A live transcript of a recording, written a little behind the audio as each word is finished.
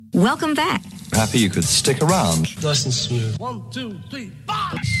Welcome back. Happy you could stick around. Nice and smooth. 1, 2, 3, 4.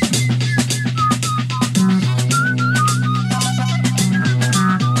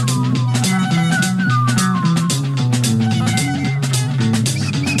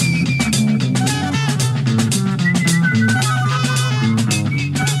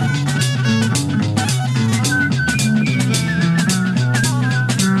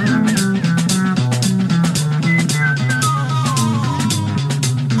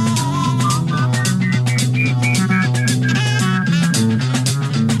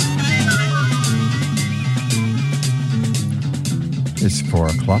 It's 4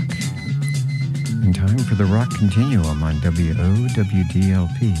 o'clock, in time for the Rockcontinuum on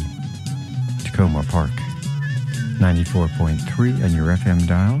WOWDLP, Tacoma Park, 94.3 on your FM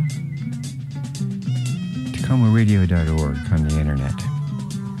dial, tacomaradio.org on the internet.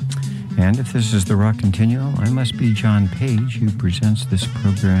 And if this is the Rockcontinuum, I must be John Page, who presents this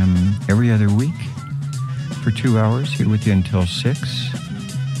program every other week for 2 hours, here with you until 6.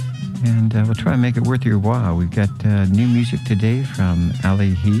 And we'll try and make it worth your while. We've got new music today from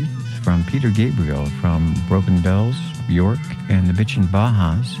Heath, from Peter Gabriel, from Broken Bells, Bjork, and the Bitchin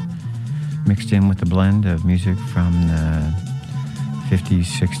Bajas, mixed in with a blend of music from the 50s,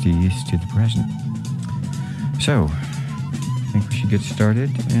 60s to the present. So, I think we should get started,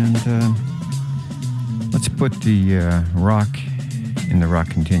 and let's put the rock in the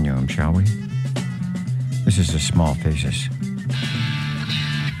Rockcontinuum, shall we? This is the Small Faces.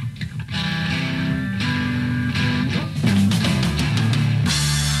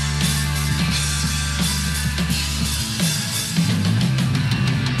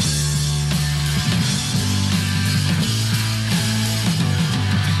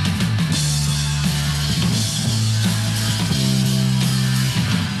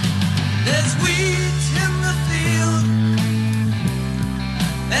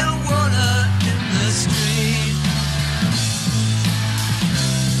 And water in the street.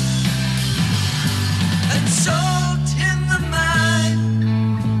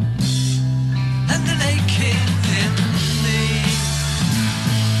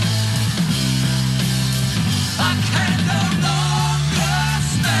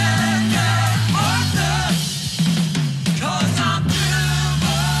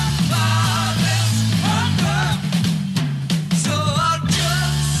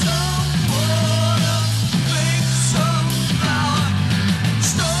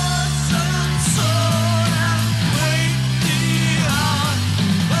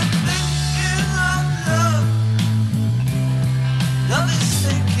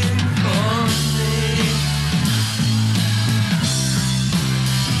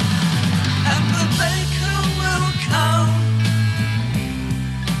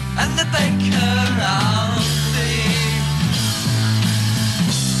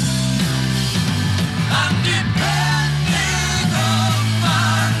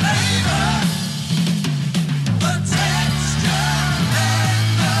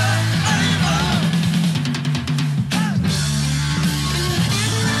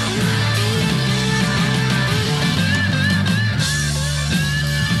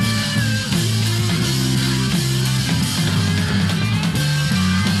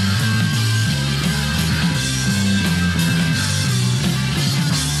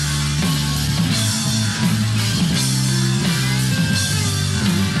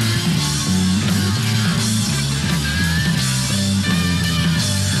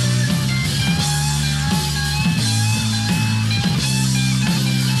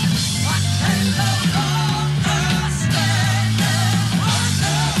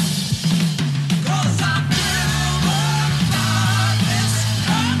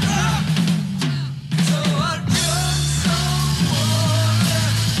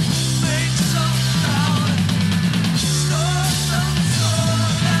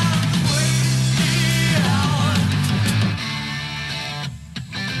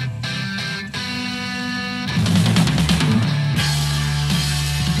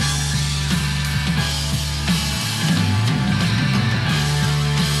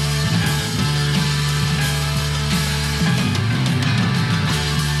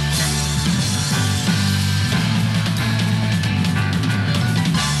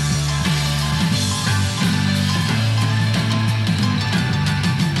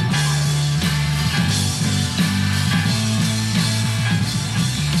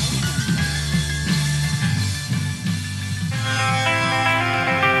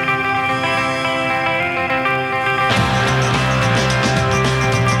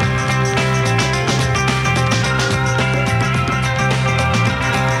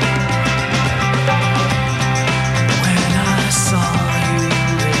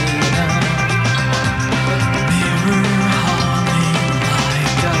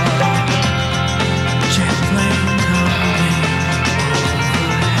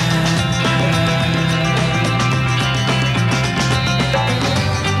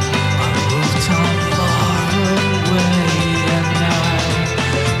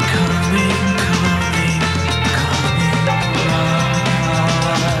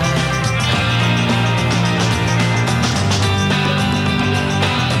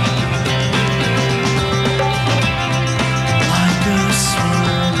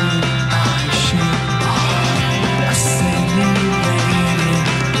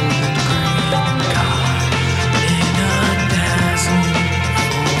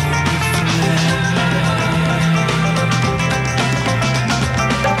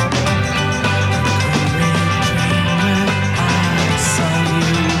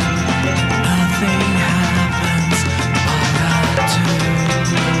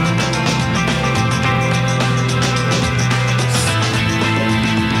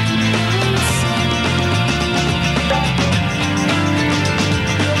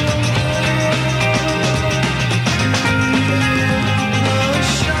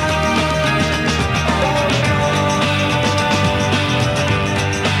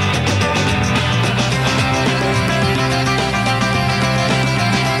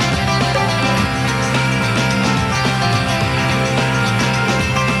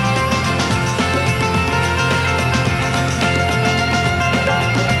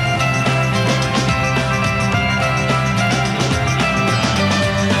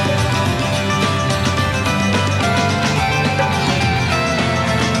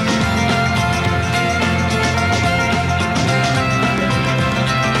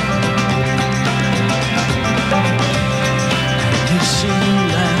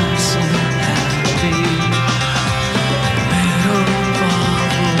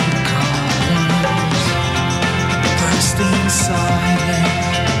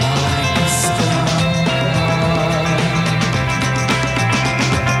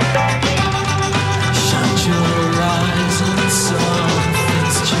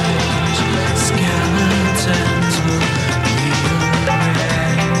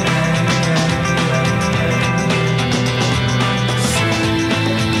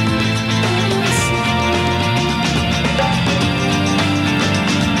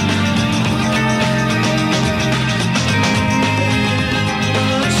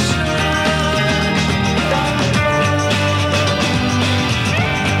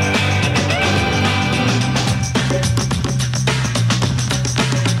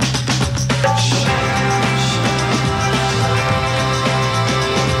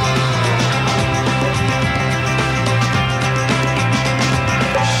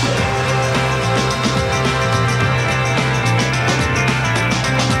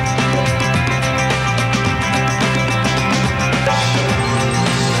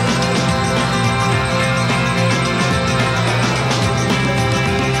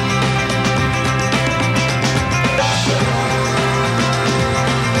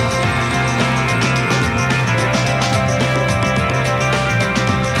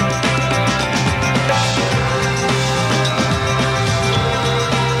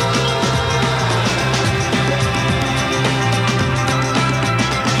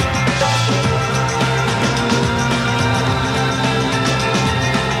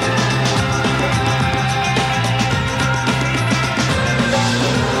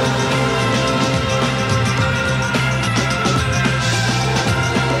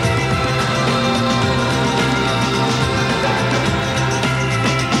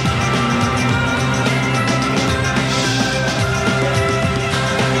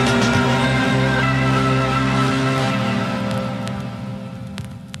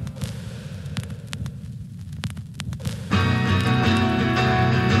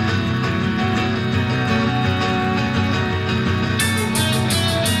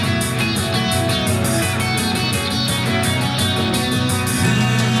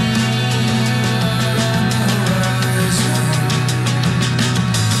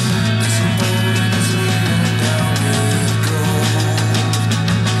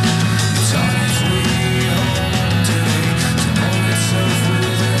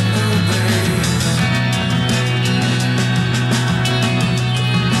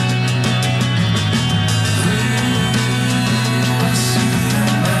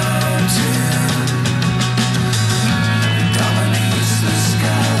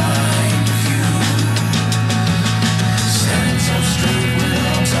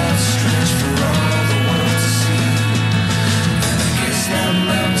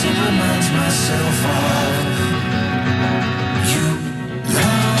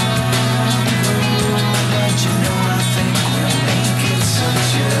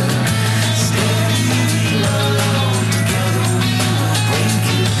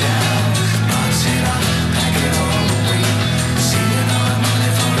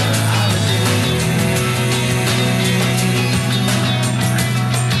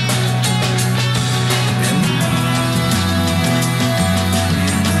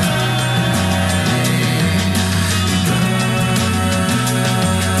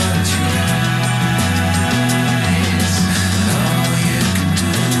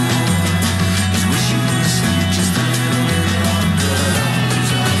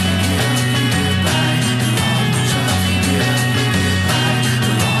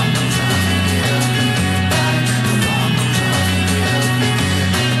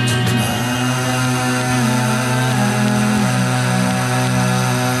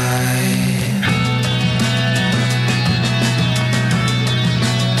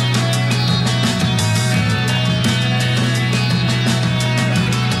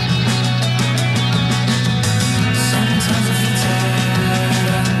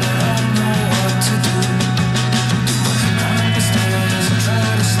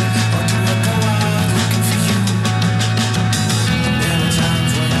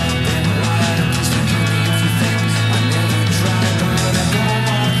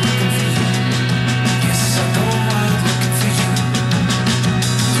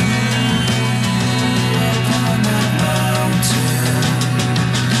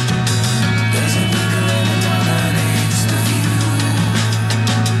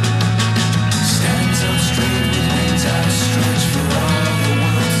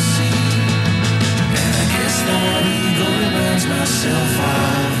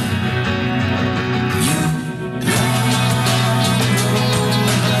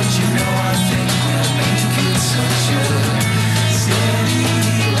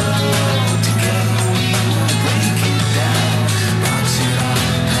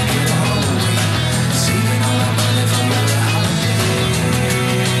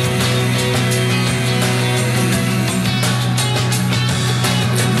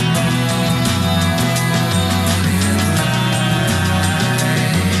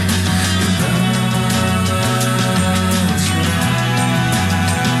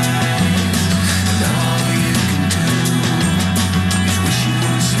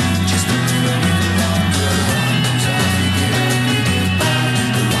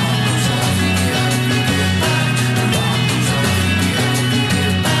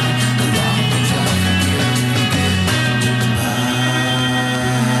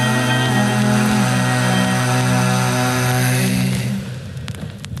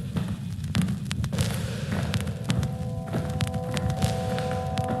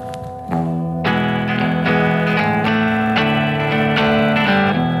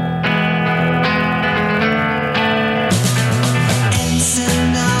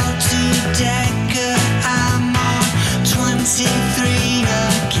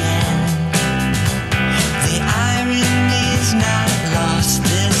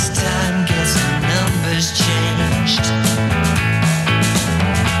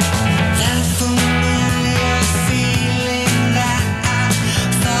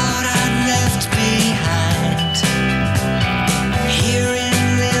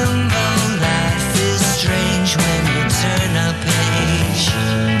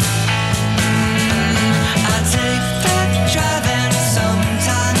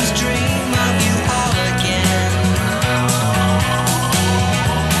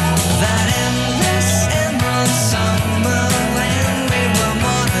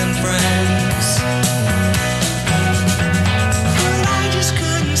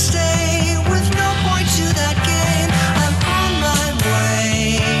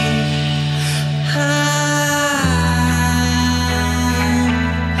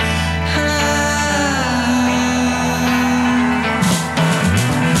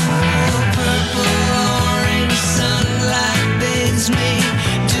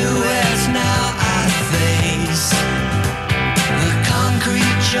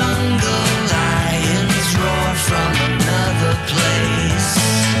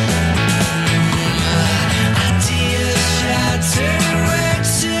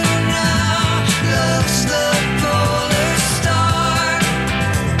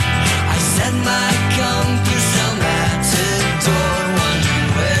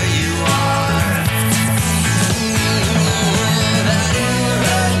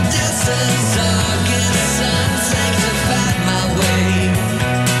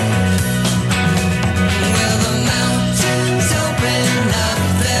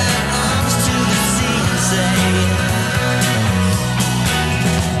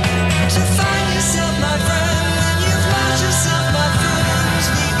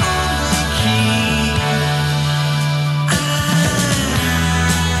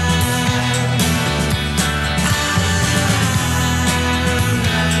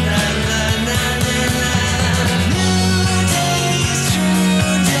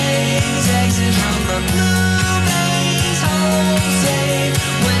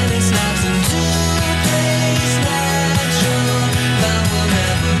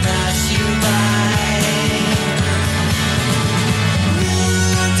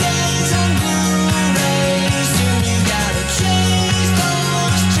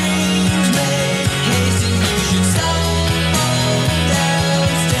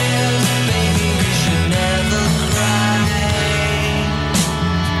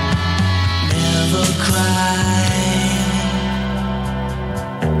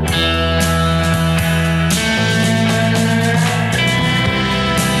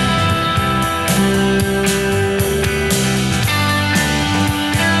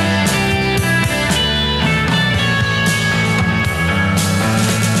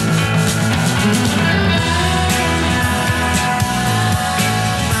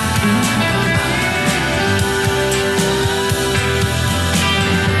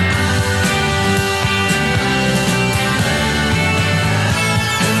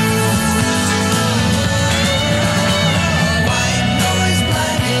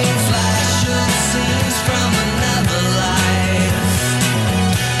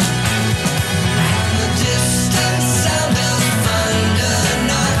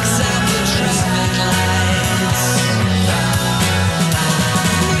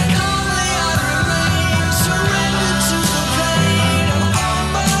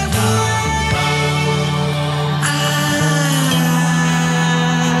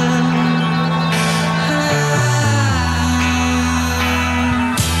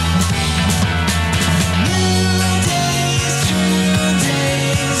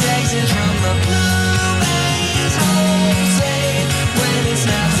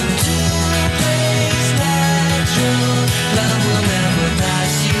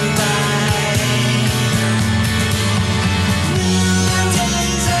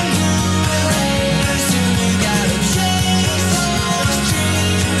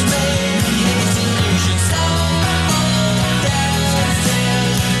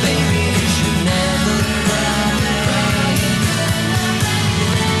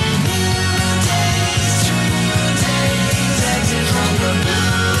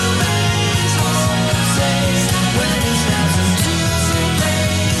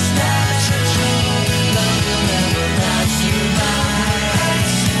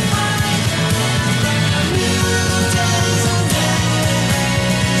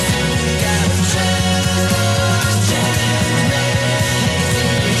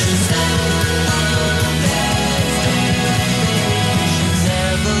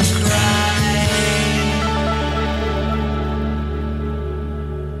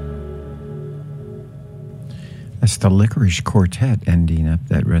 the Lickerish Quartet ending up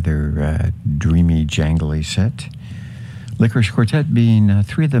that rather dreamy, jangly set. Lickerish Quartet being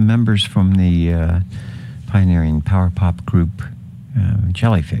three of the members from the pioneering power pop group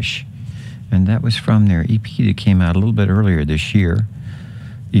Jellyfish. And that was from their EP that came out a little bit earlier this year.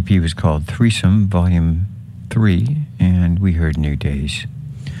 EP was called Threesome, Volume 3, and we heard New Days.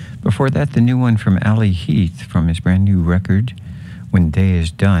 Before that, the new one from Ali Heath from his brand new record, When Day Is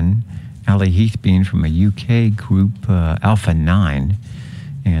Done. Ali Heath being from a UK group, Alpha 9,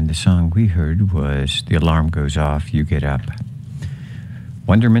 and the song we heard was The Alarm Goes Off, You Get Up.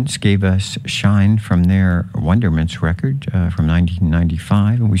 Wondermints gave us Shine from their Wondermints record from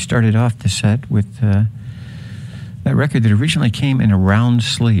 1995, and we started off the set with that record that originally came in a round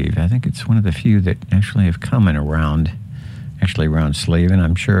sleeve. I think it's one of the few that actually have come in a round sleeve, and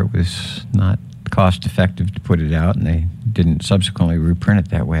I'm sure it was not cost effective to put it out, and they didn't subsequently reprint it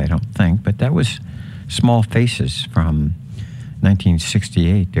that way, I don't think. But that was Small Faces from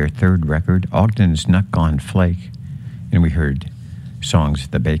 1968, their third record, Ogden's Nut Gone Flake, and we heard Songs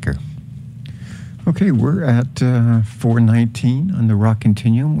of the Baker. Okay, we're at 4:19 on the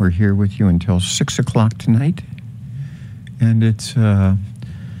Rockcontinuum. We're here with you until 6 o'clock tonight, and it's a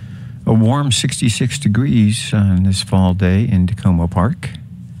warm 66 degrees on this fall day in Tacoma Park.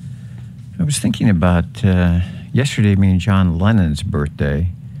 I was thinking about yesterday being John Lennon's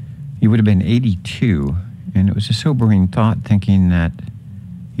birthday. He would have been 82, and it was a sobering thought thinking that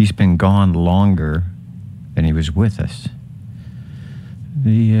he's been gone longer than he was with us.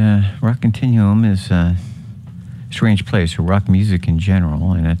 The Rockcontinuum is a strange place for rock music in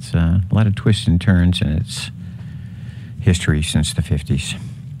general, and it's a lot of twists and turns in its history since the 50s.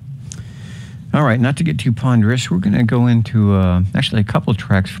 All right, not to get too ponderous, we're going to go into actually a couple of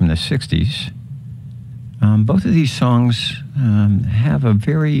tracks from the 60s. Both of these songs have a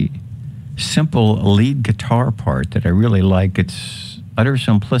very simple lead guitar part that I really like. It's utter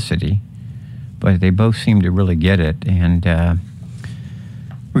simplicity, but they both seem to really get it. And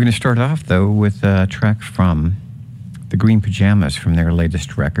we're going to start off, though, with a track from the Green Pajamas from their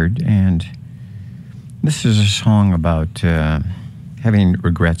latest record. And this is a song about having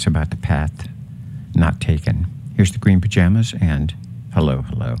regrets about the path not taken. Here's the Green Pajamas and Hello,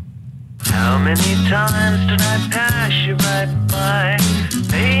 Hello. How many times did I pass you right by,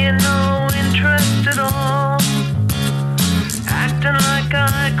 paying no interest at all, acting like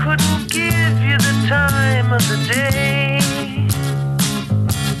I couldn't give you the time of the day?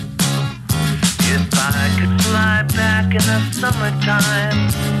 If I could fly back in the summertime,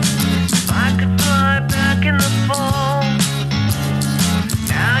 if I could fly back in the fall,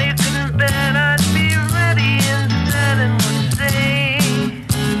 now you can bet I'd be ready and set and would say,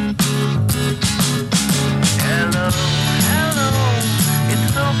 hello, hello, it's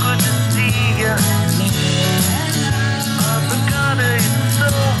so good to see ya. Avocado, it's so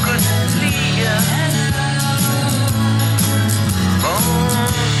good to see ya. Bon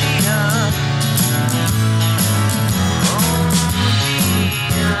dia, bon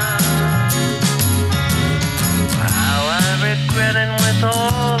dia. How I regret it with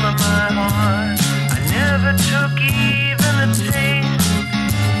all of my heart, I never took even a taste.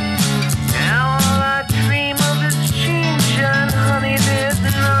 Now all I dream of is change, and honey, there's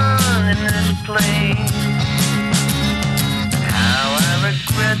none in this place. How I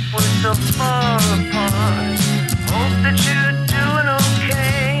regret we're so far apart, hope that you're doing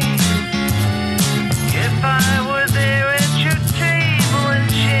okay. If I were there at your table and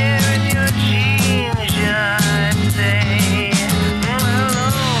sharing your change, I'd say, hello,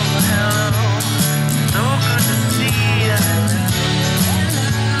 hello, so good to see ya.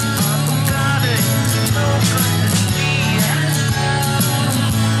 God, it's so good to see ya.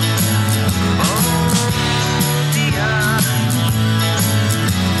 Oh, dear,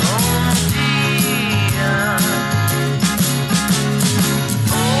 oh, dear.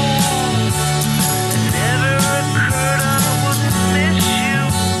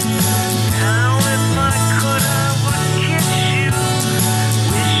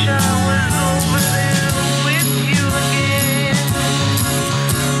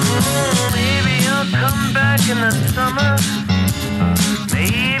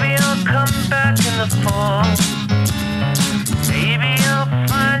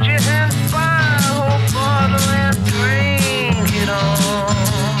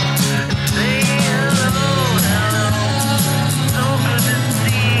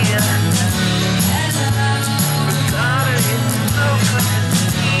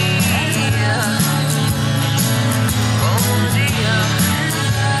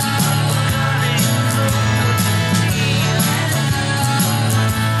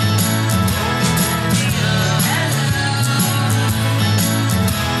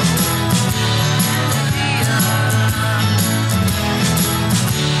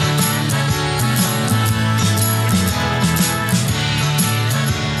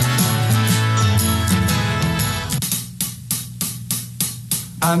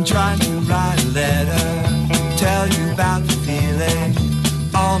 I'm trying to write a letter, tell you about the feeling.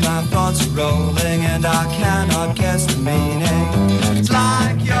 All my thoughts are rolling and I cannot guess the meaning. It's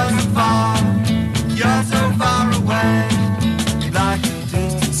like you're so far away, like a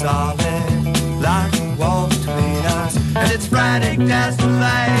distant solid, like a wall between us. And it's frantic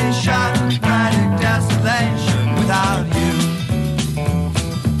desolation without you.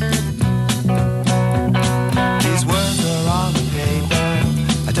 These words are on the paper,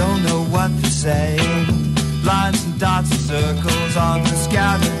 I don't know what they're saying. Lines and dots and circles on the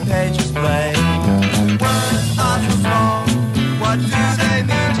scattered pages play. Words are so small, what do they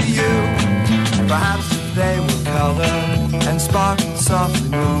mean to you? Perhaps if they were color and sparkling softly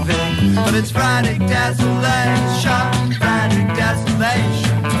moving. But it's frantic desolation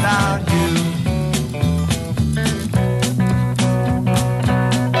without you.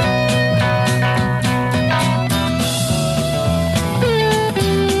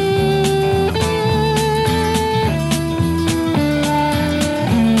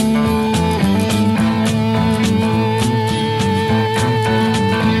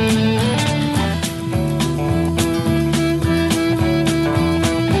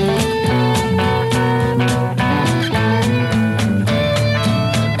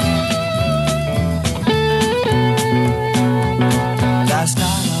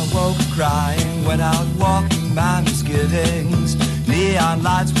 Neon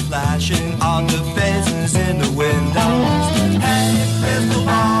lights were flashing on the faces in the windows. Hey, crystal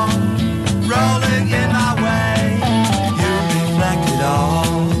ball, rolling in my way. You reflect it all,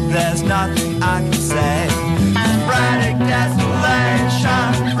 there's nothing I can say. Frantic desolation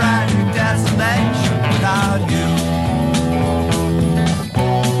without you.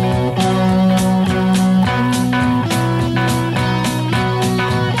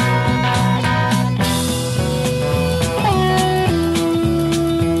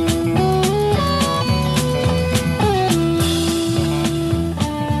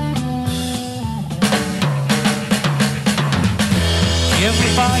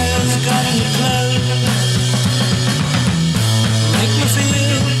 Everybody's got any clothes, make me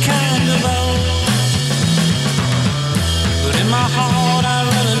feel kind of old. But in my heart I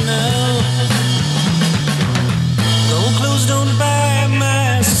really know, gold clothes don't buy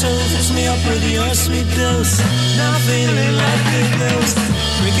my soul. Fix me up with your sweet dose, now I'm feeling like a ghost.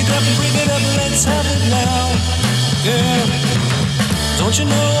 Break it up, let's have it now. Girl, don't you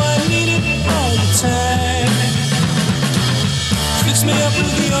know I need it all the time? Fix me up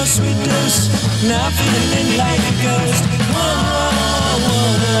with your sweet dose, now I'm feeling like a ghost. One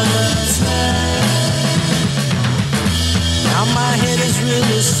time. Now my head is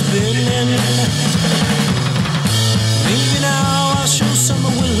really spinning. Maybe now I'll show some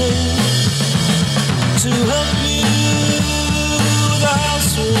willing to help you with the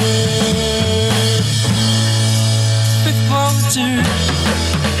housework. Big poverty.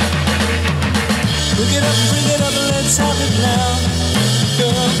 Bring it up, let's have it now.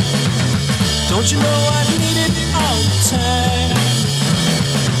 Girl, don't you know I need it all the time?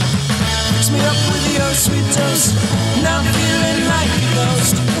 Mix me up with your sweet toast, now I'm feeling like a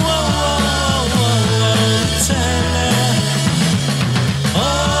ghost. Whoa, time now.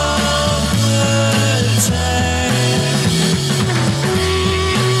 All the time.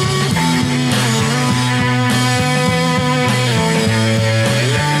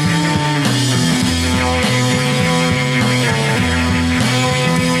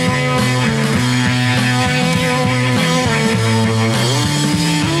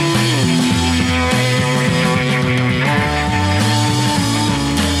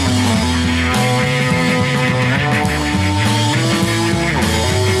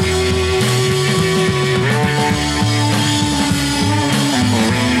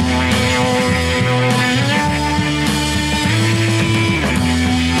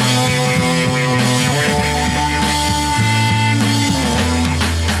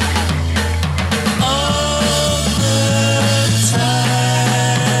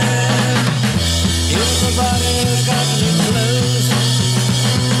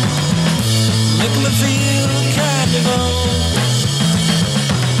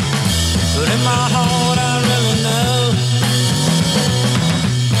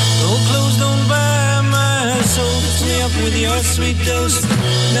 Sweet dose,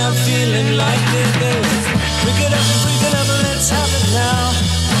 now I'm feeling like a ghost. Break it up, let's have it now.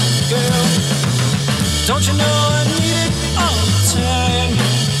 Girl, don't you know I need it all the time?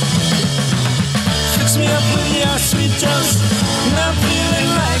 Fix me up with your sweet dose, now I'm feeling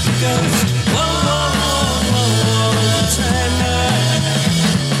like a ghost. Whoa, time now.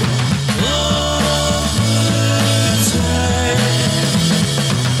 Whoa, time.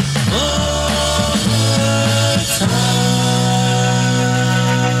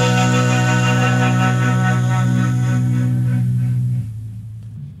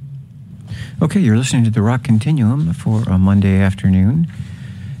 Okay, you're listening to the Rock Continuum for a Monday afternoon.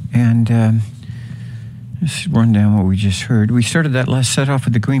 And let's run down what we just heard. We started that last set off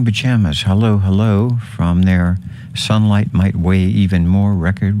with the Green Pajamas, Hello, Hello, from their Sunlight Might Weigh Even More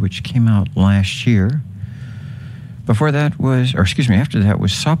record, which came out last year. Before that was, or excuse me, after that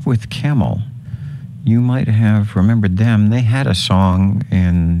was Sopwith Camel. You might have remembered them. They had a song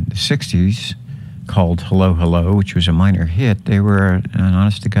in the 60s called Hello, Hello, which was a minor hit. They were an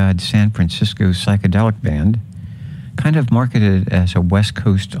honest-to-God San Francisco psychedelic band, kind of marketed as a West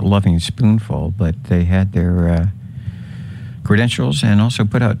Coast loving spoonful, but they had their credentials and also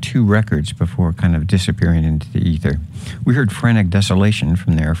put out 2 records before kind of disappearing into the ether. We heard Frantic Desolation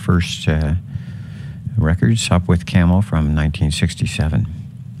from their first record, Sopwith Camel, from 1967.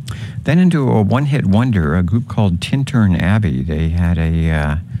 Then into a one-hit wonder, a group called Tintern Abbey. They had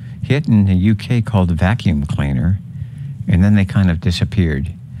a hit in the UK called Vacuum Cleaner, and then they kind of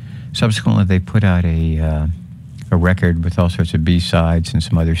disappeared. Subsequently, they put out a record with all sorts of B-sides and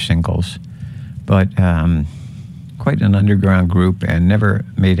some other singles, but quite an underground group and never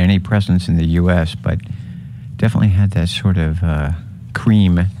made any presence in the U.S., but definitely had that sort of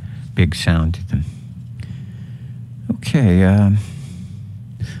cream big sound to them. Okay,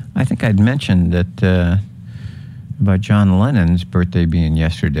 I think I'd mentioned that about John Lennon's birthday being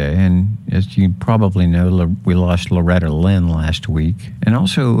yesterday, and as you probably know, we lost Loretta Lynn last week, and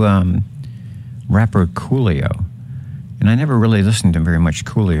also rapper Coolio. And I never really listened to very much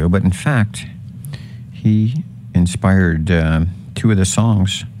Coolio, but in fact, he inspired 2 of the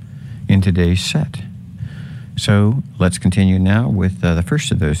songs in today's set. So let's continue now with the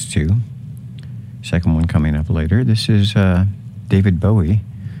first of those 2. Second one coming up later. This is David Bowie,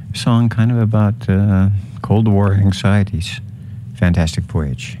 a song kind of about Cold War anxieties. Fantastic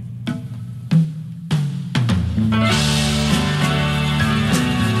Voyage. In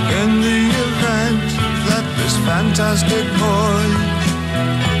the event that this fantastic voyage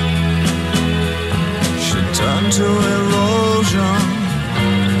should turn to erosion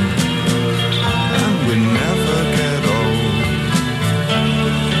and we never get old,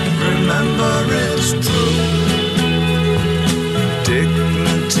 remember it's true,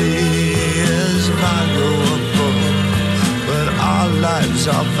 dignity is valuable, but our lives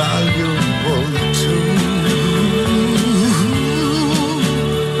are valuable too.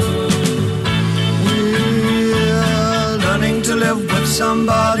 To live with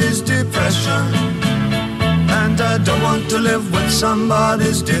somebody's depression, and I don't want to live with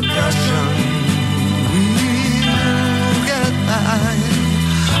somebody's depression. We'll get by,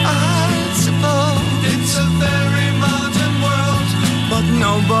 I suppose. It's a very modern world, but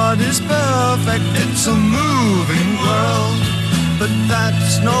nobody's perfect. It's a moving world, but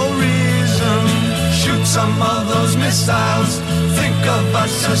that's no reason. Shoot some of those missiles. Think of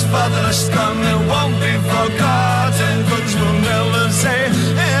us as fatherless scum. It won't be forgotten, 'cause we'll never say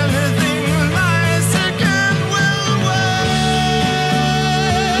anything nice again. We'll wait.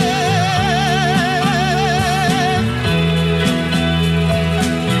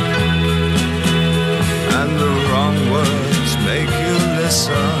 And the wrong words make you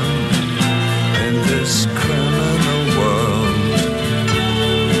listen in this criminal world.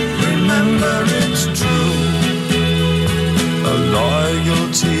 Remember it's true,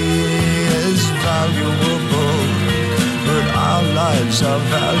 loyalty is valuable, but our lives are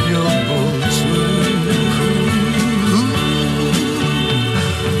valuable too.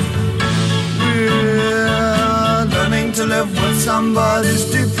 We're learning to live with somebody's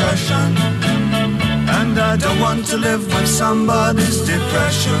depression, and I don't want to live with somebody's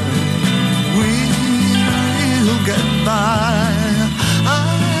depression. We'll get by, I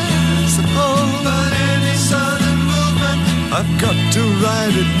suppose, but any sudden movement, I've got to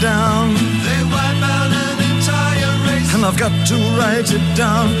write it down. They wipe out an entire race, and I've got to write it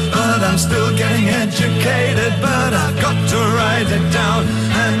down. But I'm still getting educated, but I've got to write it down.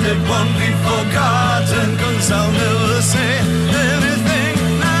 And it won't be forgotten, 'cause I'll never say anything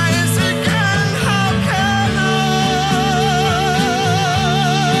nice again. How can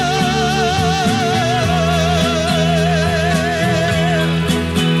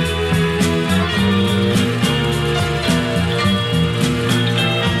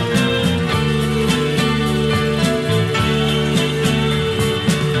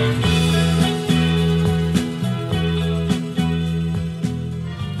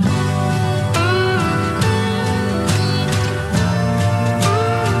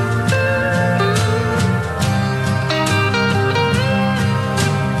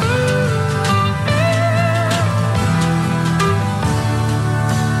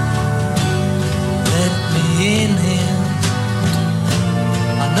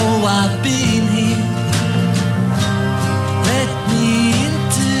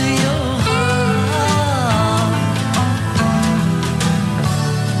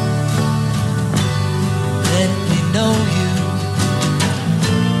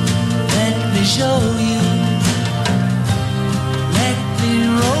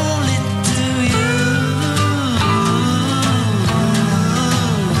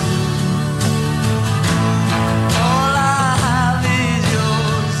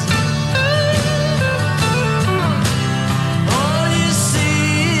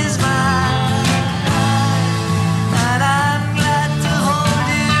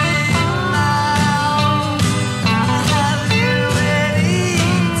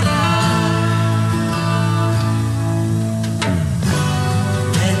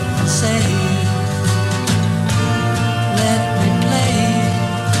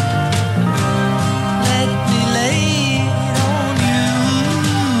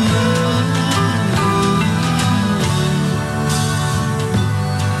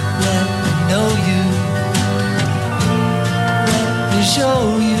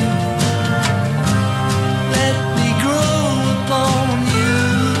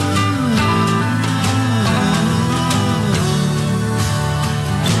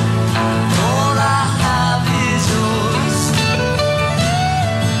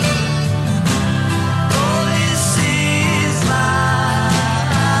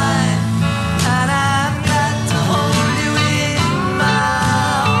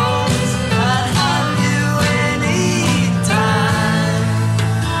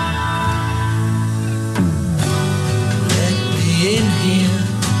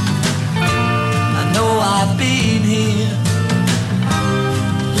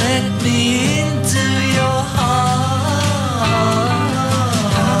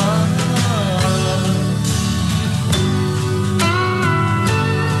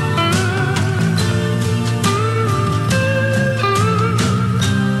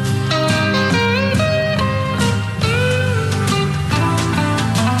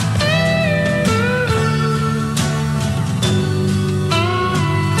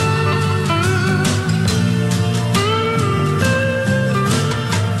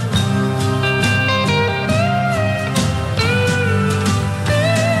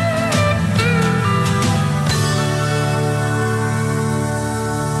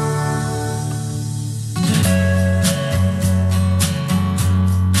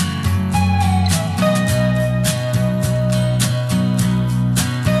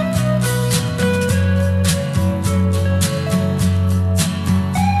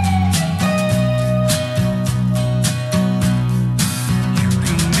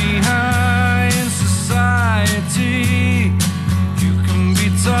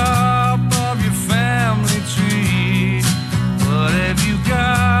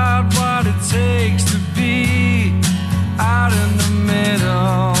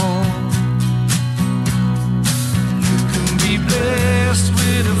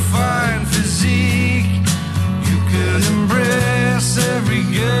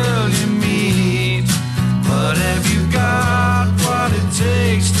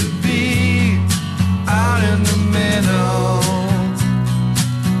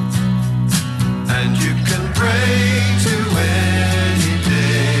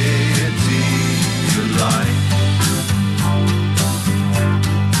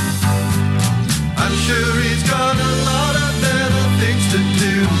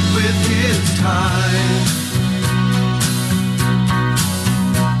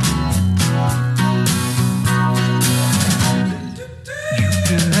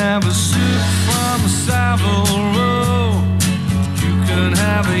have a suit from Savile Row. You can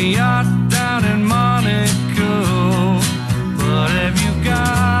have a yacht down in Monaco. But have you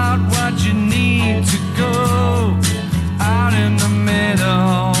got what you need to go out in the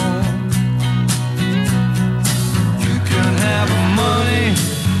middle? You can have money,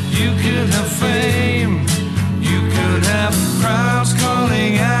 you can have fame, you could have crowds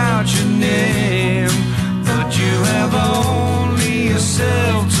calling out your name, but you have only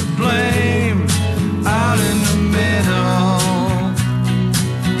yourself to blame out in the middle.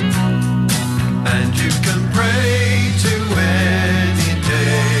 And you can pray to any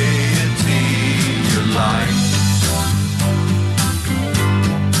deity you like.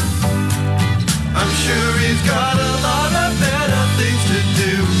 I'm sure he's got a lot of better things to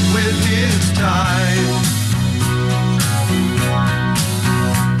do with his time.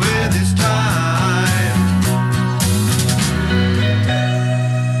 With his time.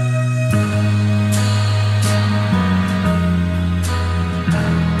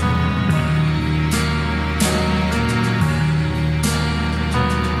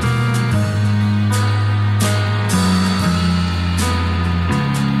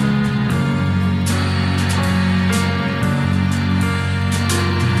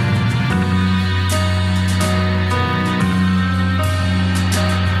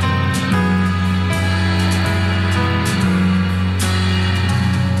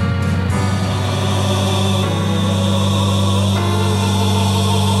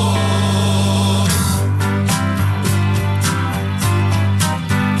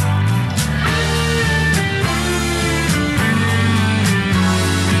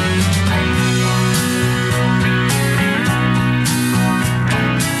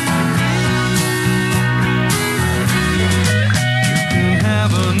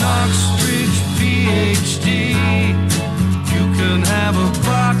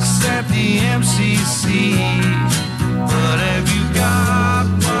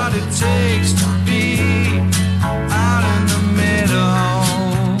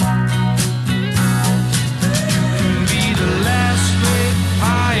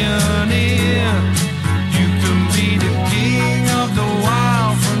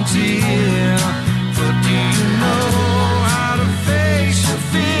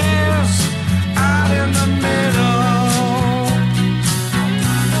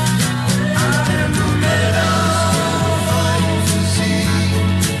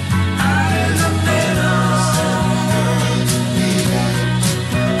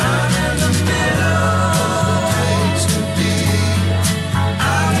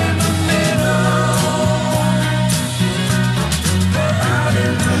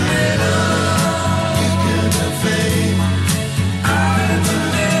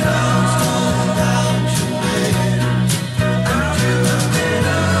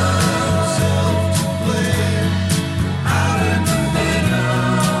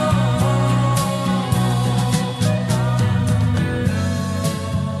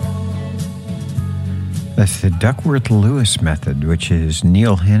 That's the Duckworth Lewis method, which is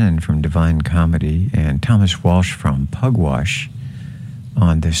Neil Hannon from Divine Comedy and Thomas Walsh from Pugwash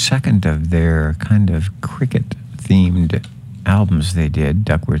on the second of their kind of cricket-themed albums they did,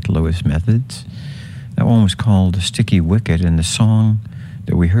 Duckworth Lewis Methods. That one was called Sticky Wicket, and the song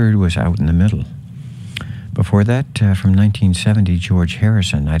that we heard was Out in the Middle. Before that, from 1970, George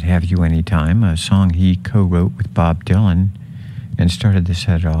Harrison, I'd Have You Anytime, a song he co-wrote with Bob Dylan, and started the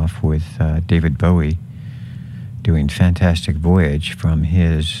set off with David Bowie doing Fantastic Voyage from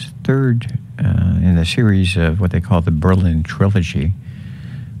his third in the series of what they call the Berlin Trilogy,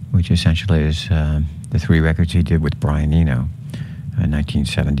 which essentially is the three records he did with Brian Eno in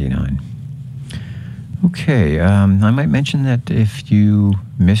 1979. Okay, I might mention that if you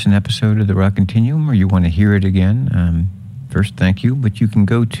miss an episode of the Rockcontinuum or you want to hear it again, first, thank you, but you can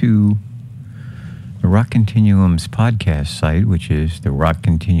go to the Rockcontinuum's podcast site, which is the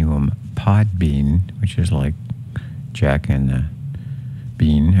Rockcontinuum Podbean, which is like Jack and the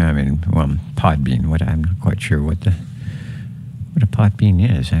Bean. I mean, well, Podbean. I'm not quite sure what a Podbean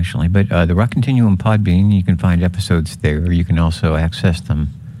is, actually. But the Rockcontinuum Podbean, you can find episodes there. You can also access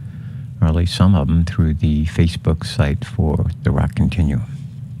them, or at least some of them, through the Facebook site for the Rockcontinuum.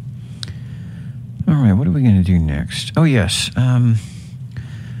 All right, what are we going to do next? Oh, yes. A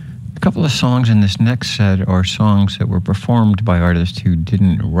couple of songs in this next set are songs that were performed by artists who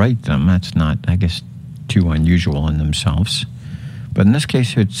didn't write them. That's not, I guess, too unusual in themselves. But in this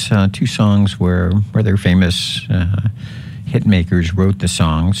case, it's two songs where rather famous hit makers wrote the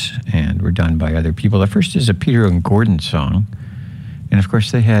songs and were done by other people. The first is a Peter and Gordon song. And, of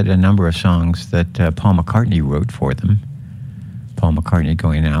course, they had a number of songs that Paul McCartney wrote for them. Paul McCartney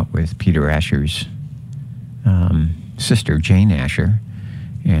going out with Peter Asher's sister, Jane Asher.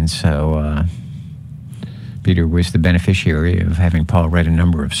 And so Peter was the beneficiary of having Paul write a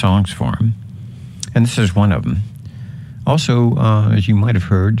number of songs for him. And this is one of them. Also, as you might have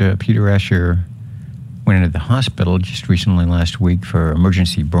heard, Peter Asher went into the hospital just recently last week for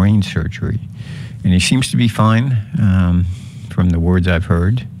emergency brain surgery. And he seems to be fine from the words I've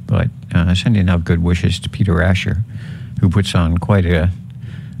heard, but sending out good wishes to Peter Asher, who puts on quite an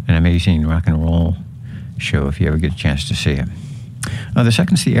amazing rock and roll show if you ever get a chance to see it. The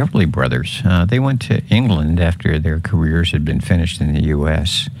second's the Everly Brothers. They went to England after their careers had been finished in the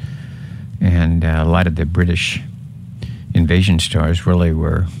U.S., and a lot of the British invasion stars really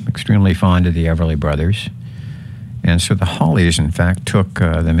were extremely fond of the Everly Brothers. And so the Hollies, in fact, took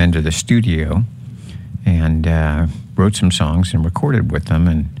them into the studio and wrote some songs and recorded with them.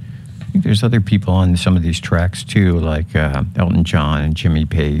 And I think there's other people on some of these tracks, too, like Elton John and Jimmy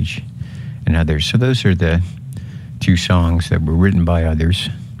Page and others. So those are the two songs that were written by others,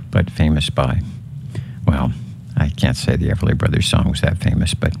 but famous by, well, I can't say the Everly Brothers song was that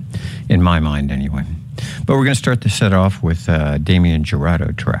famous, but in my mind anyway. But we're going to start the set off with a Damien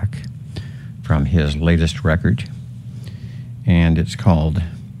Jurado track from his latest record, and it's called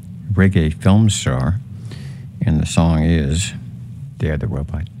Reggae Film Star, and the song is Dare the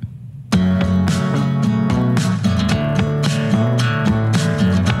Robot.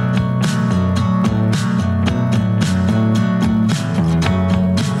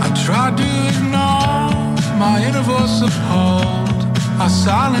 Tried to ignore my inner voice appalled. I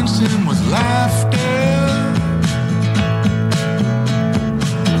silenced him with laughter.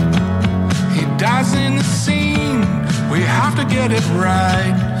 He dies in the scene. We have to get it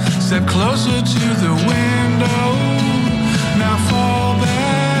right. Step closer to the window. Now fall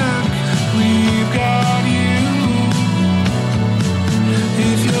back. We've got you.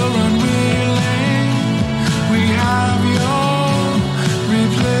 If you're unwilling, we have your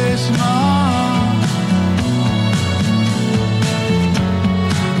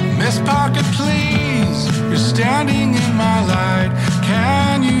Miss Parker, please, you're standing in my light.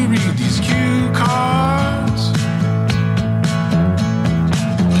 Can you read these cue cards?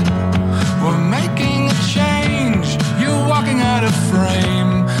 We're making a change. You're walking out of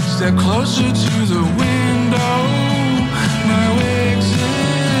frame. Step closer to the window. Now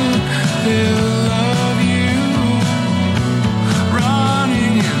exit. They'll love you.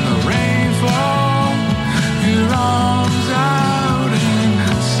 Running in the rainfall. Your arms out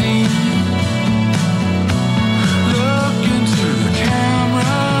and see. Look into the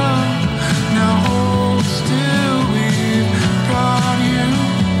camera. Now hold still. We've got you.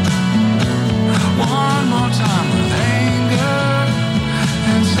 One more time with anger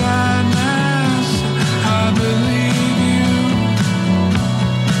and sadness. I believe you.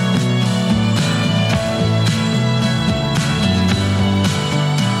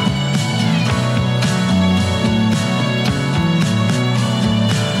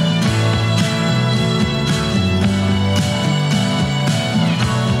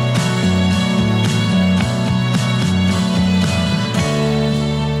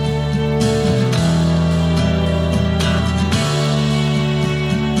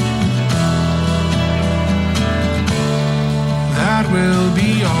 That will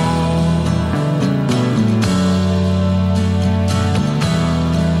be all.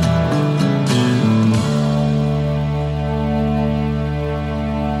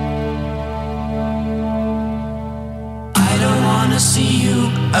 I don't wanna see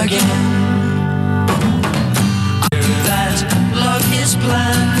you again. That love is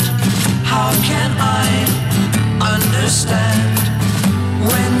planned. How can I understand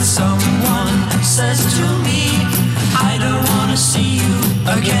when someone says to me, I don't wanna see you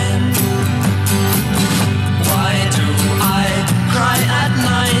again? Why do I cry at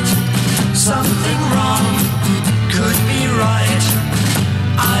night? Something wrong could be right.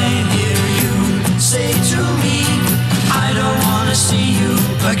 I hear you say to me, I don't wanna see you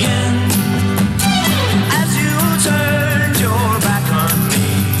again. As you turned your back on me,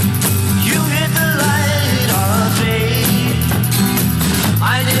 you hit the light of day.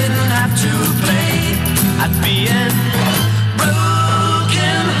 I didn't have to play at being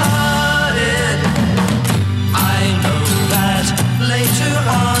broken hearted. I know that later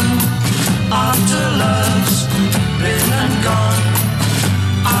on, after love's been and gone,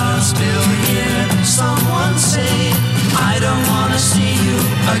 I'll still hear someone say, I don't wanna see you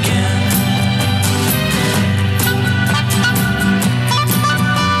again.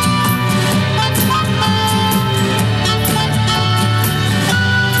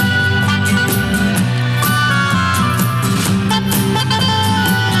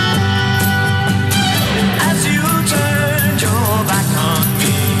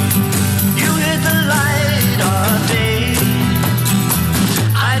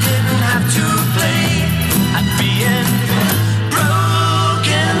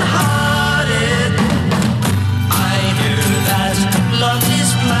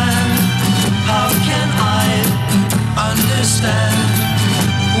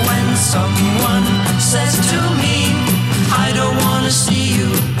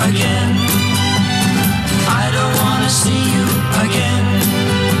 again. I don't wanna see you again.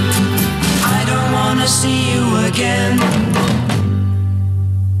 I don't wanna see you again.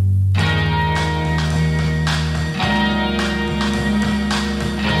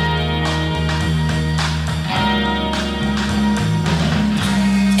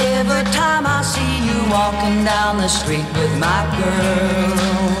 Every time I see you walking down the street with my girl,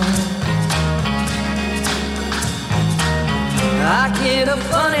 I get a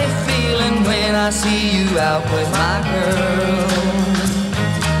funny feeling when I see you out with my girl.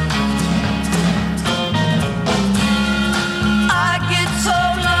 I get so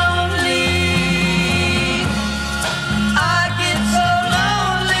lonely, I get so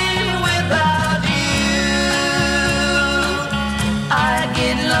lonely without you. I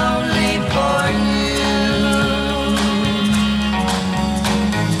get lonely for you.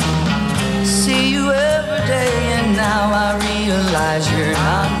 See you every day and now I realize you're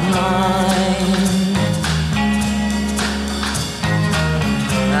not mine.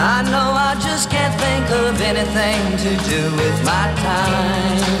 I know I just can't think of anything to do with my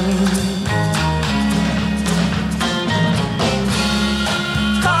time.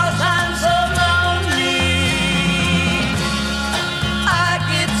 'Cause I'm so lonely, I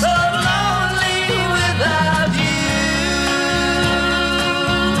get so lonely without you.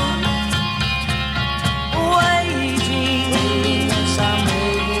 Waiting,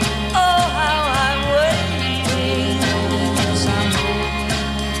 oh how I'm waiting,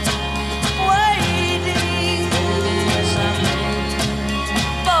 waiting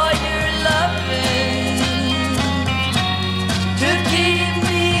for your loving to keep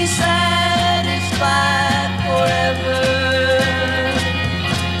me satisfied forever,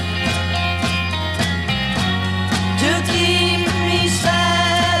 to keep me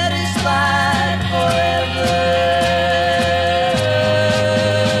satisfied forever.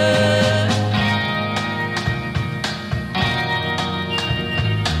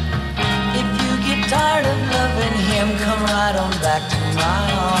 If you get tired of loving him, come right on back to my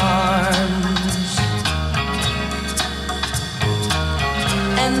arms,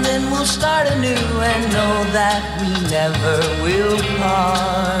 and then we'll start anew and know that we never will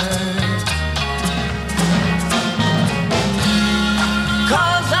part.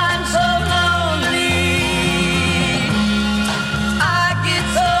 'Cause I'm so lonely, I get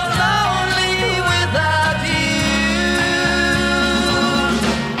so lonely without you.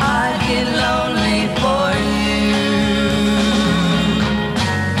 I get lonely for you.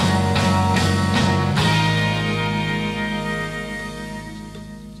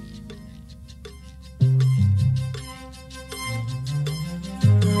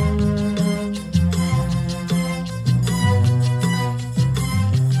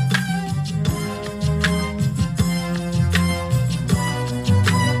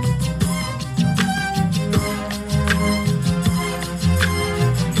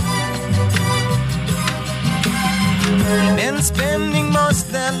 Been spending most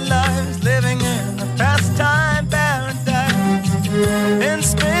of their lives living in a pastime paradise. Been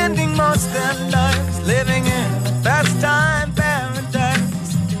spending most of their lives living in a pastime paradise.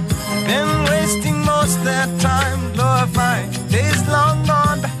 Been wasting most of their time glorifying days long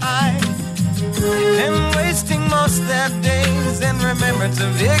gone behind. Been wasting most of their days in remembrance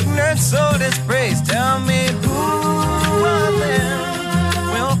of ignorant soul dispraise. Tell me who of them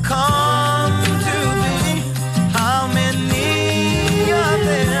will come to be? How many of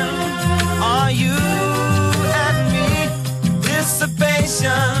them are you and me?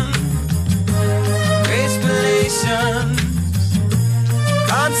 Dissipation, grace relations,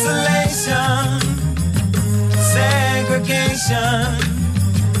 consolation, segregation,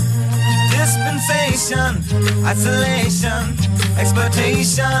 dispensation, isolation,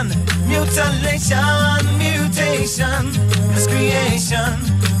 exploitation, mutilation, mutation, miscreation,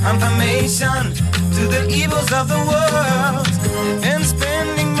 confirmation to the evils of the world. They've been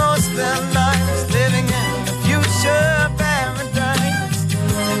spending most of their lives living in a future paradise.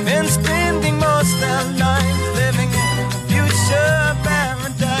 They've been spending most of their lives living in a future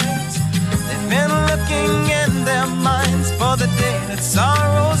paradise. They've been looking in their minds for the day that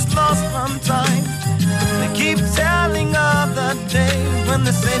sorrow's lost from time. They keep telling of the day when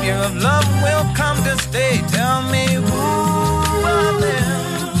the Savior of love will come to stay. Tell me who of them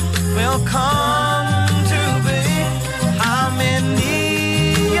will come to be? How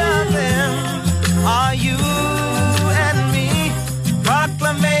many of them are you and me?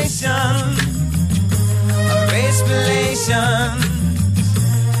 Proclamation of race relations,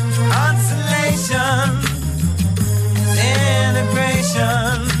 consolation,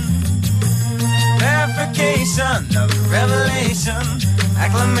 integration, verification of revelation,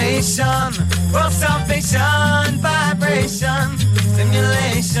 acclamation, world salvation, vibration,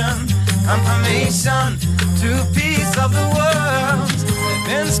 stimulation, confirmation to peace of the world.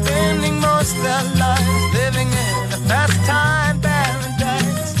 They've been spending most of their lives living in a pastime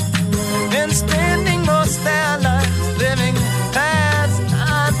paradise. They've been spending most of their lives living in a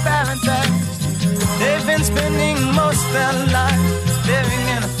pastime paradise. They've been spending most of their lives living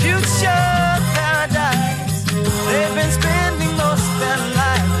in a future paradise. They've been spending most of their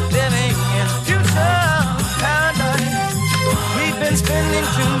lives living in a future paradise. We've been spending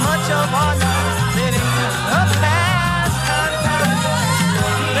too much of our lives living in a past paradise.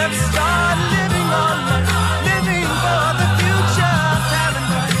 Let's start living on life, living for the future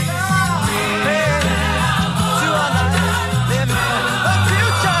paradise. Pray to our lives, living for the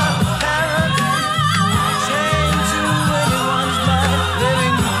future paradise. Sing to anyone's life,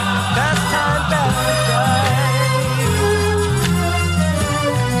 living pastime paradise.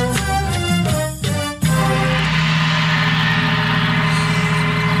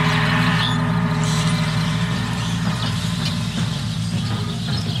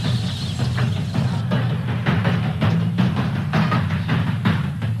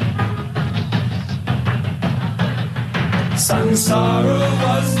 Samsara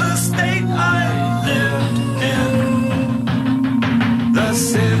was the state I lived in. The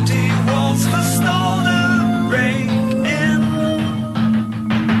city walls forestalled a break in.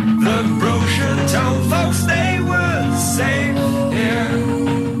 The brochure told folks they were safe here.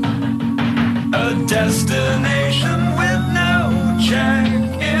 A destination with no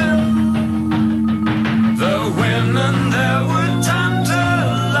check-in. The women there were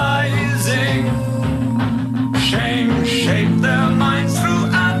tantalizing. Shame shaped their minds through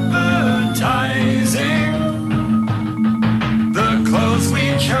advertising. The clothes we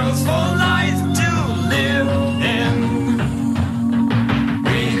chose for life to live in.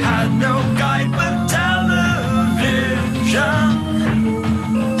 We had no guide but television.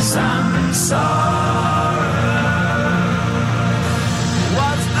 Samsara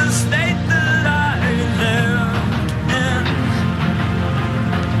was the state that I lived in.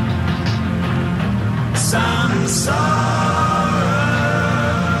 Samsara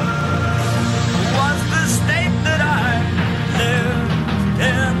was the state that I lived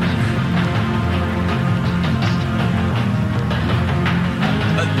in.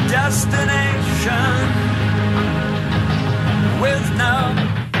 A destination with no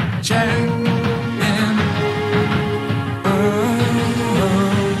check-in.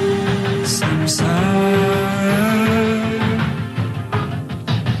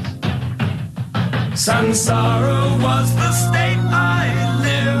 Samsara was the state I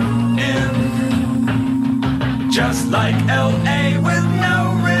lived in. Just like L.A. with no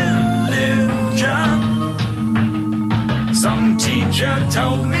religion. Some teacher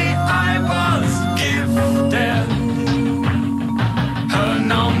told me I was gifted. Her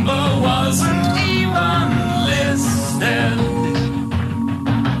number wasn't even listed.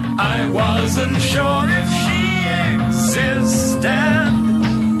 I wasn't sure if she existed.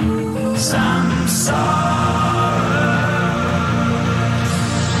 Samsara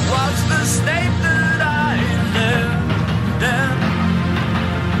was the state that I lived in.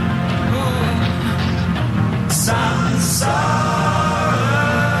 Ooh. Samsara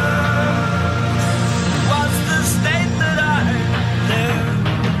was the state that I lived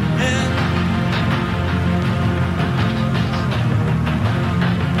in.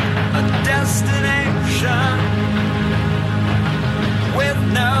 A destination with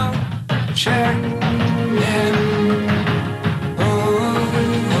no check-in. Oh,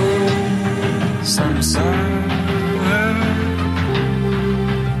 Samsara.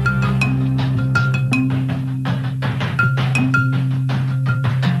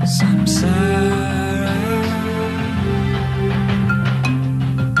 Samsara.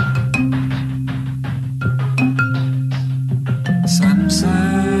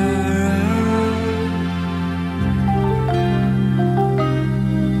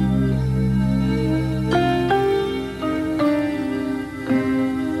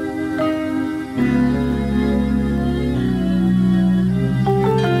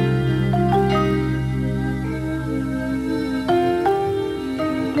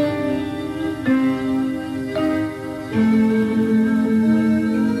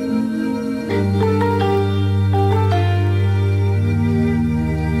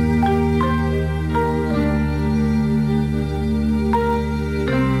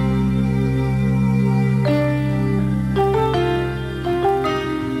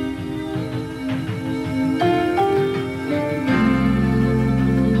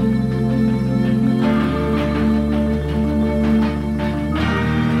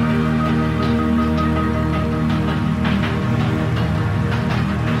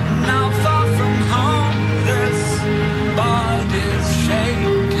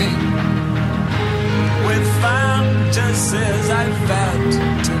 out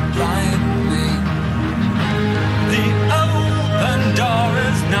to blind me. The open door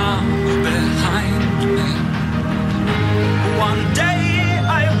is now behind me. One day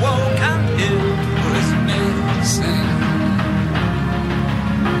I woke and it was missing.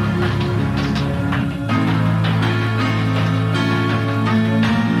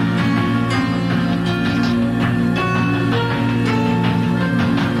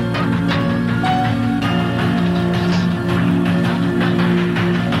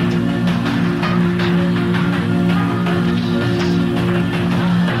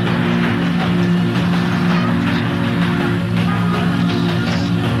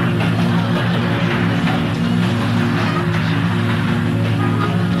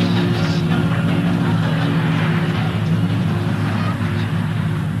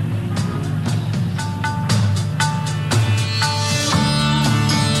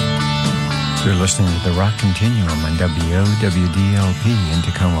 You're listening to the Rockcontinuum on WOWDLP in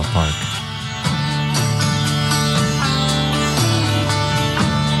Tacoma Park.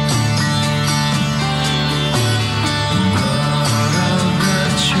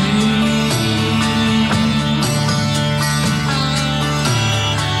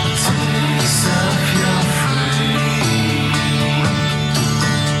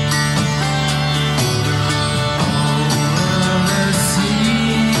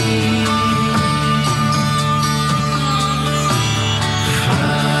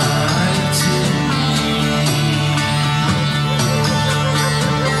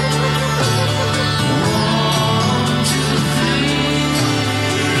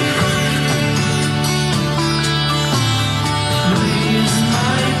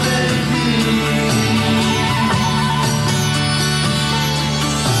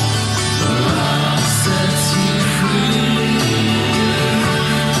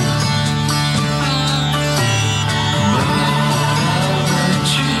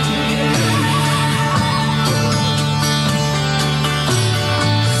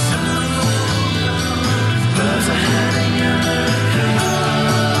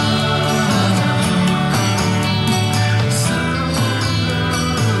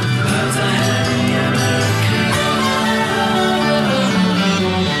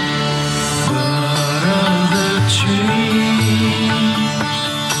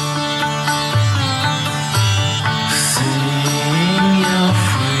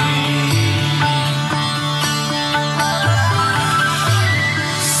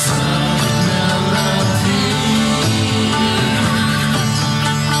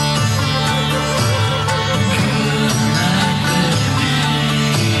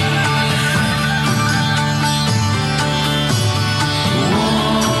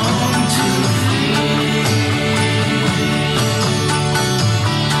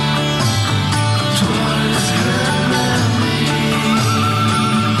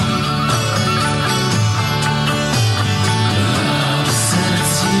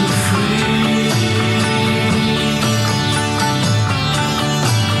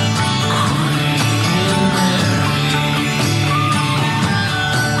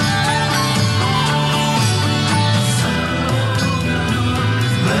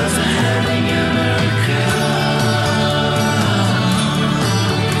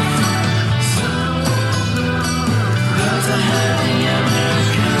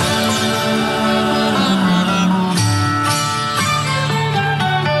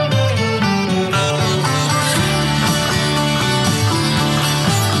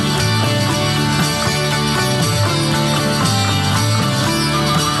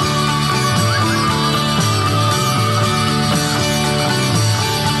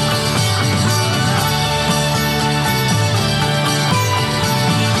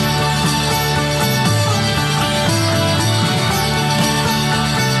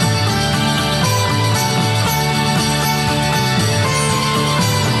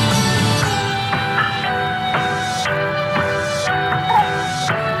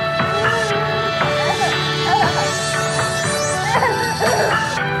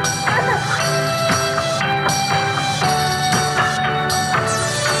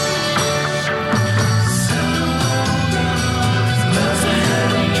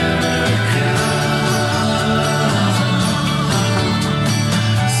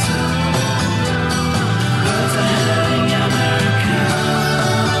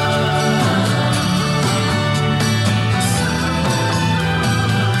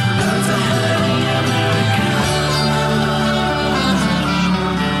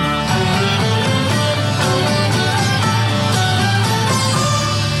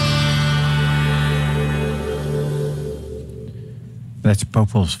 That's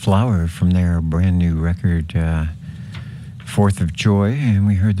Bhopal's Flower from their brand new record, 4th of Joy, and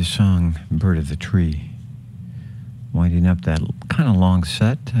we heard the song Bird of the Tree. Winding up that kind of long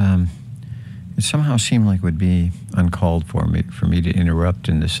set, it somehow seemed like it would be uncalled for me to interrupt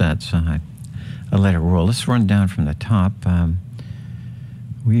in the set, so I let it roll. Let's run down from the top.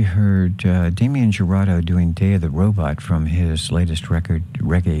 We heard Damien Jurado doing Day of the Robot from his latest record,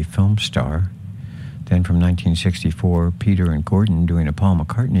 Reggae Film Star. Then from 1964, Peter and Gordon doing a Paul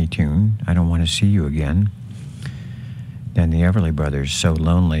McCartney tune, I Don't Want to See You Again. Then the Everly Brothers, So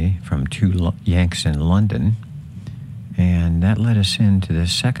Lonely, from Two Yanks in London. And that led us into the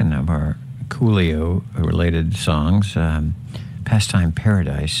second of our Coolio-related songs, Pastime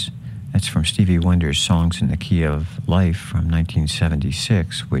Paradise. That's from Stevie Wonder's Songs in the Key of Life from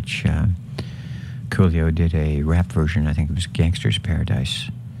 1976, which Coolio did a rap version. I think it was Gangster's Paradise.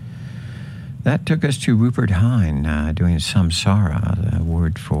 That took us to Rupert Hine doing Samsara, the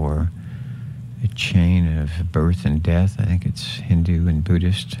word for a chain of birth and death. I think it's Hindu and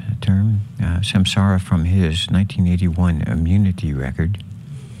Buddhist term. Samsara from his 1981 Immunity record.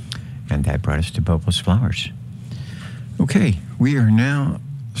 And that brought us to Bhopal's Flowers. Okay, we are now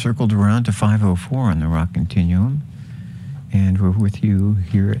circled around to 5:04 on the Rockcontinuum. And we're with you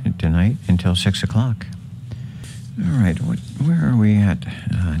here tonight until 6 o'clock. All right, where are we at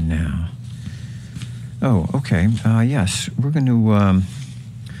now? Oh, okay. Yes, we're going to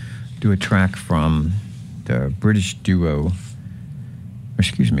do a track from the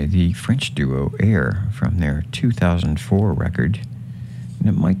the French duo Air from their 2004 record. And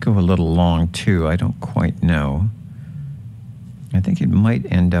it might go a little long, too. I don't quite know. I think it might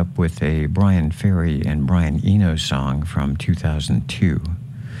end up with a Bryan Ferry and Brian Eno song from 2002.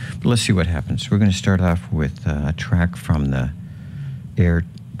 But let's see what happens. We're going to start off with a track from the Air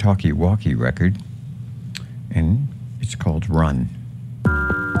Talkie Walkie record. And it's called Run.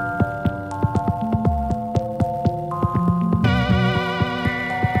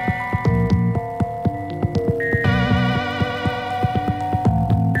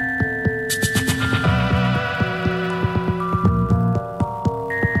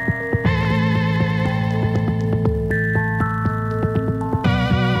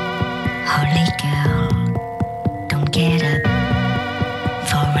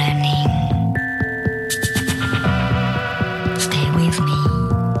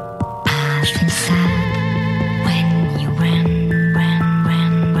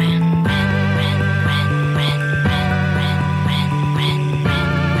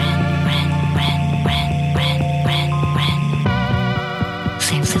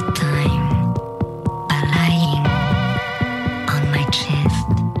 Lying on my chest.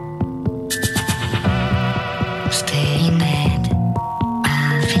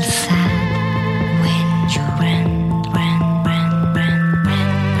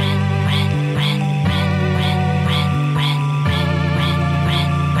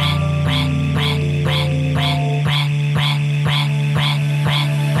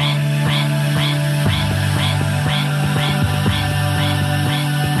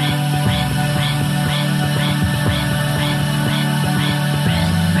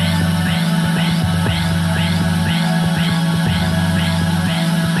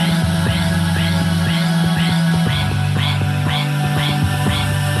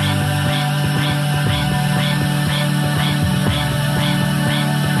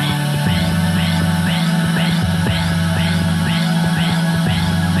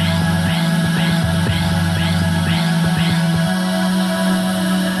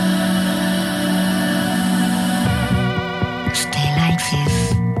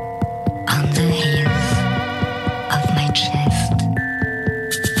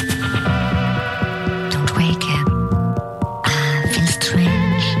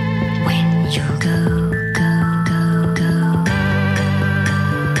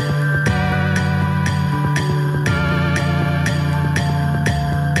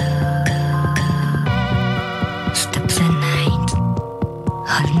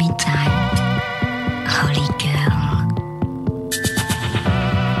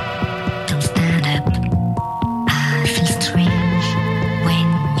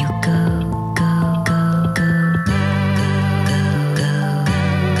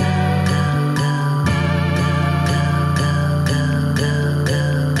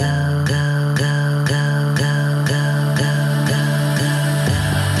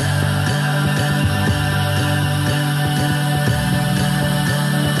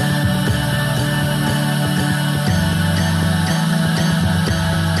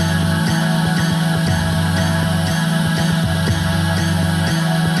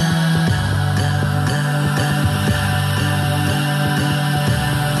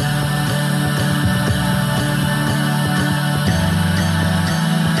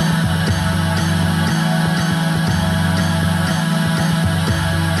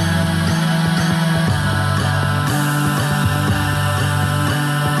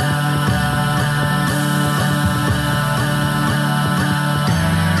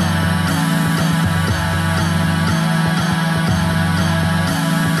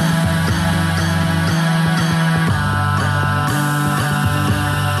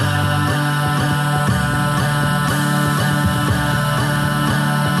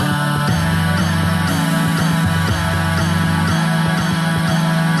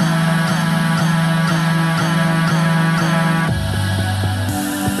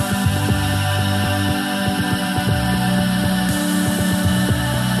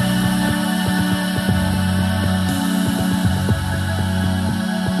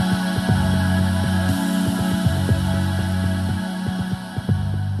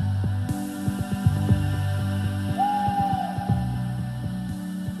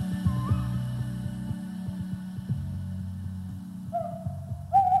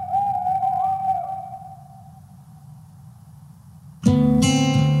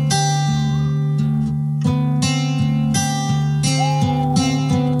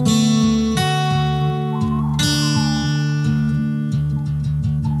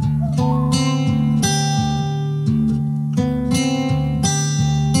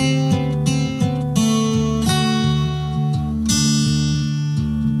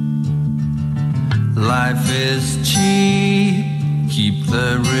 life is cheap. Keep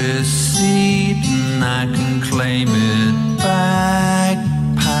the receipt and I can claim it back,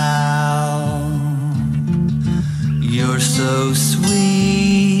 pal. You're so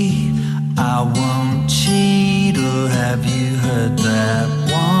sweet, I won't cheat. Or have you heard that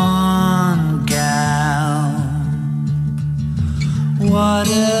one, gal? What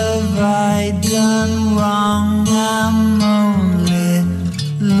have I done wrong? I'm only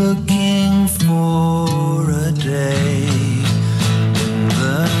looking for a day in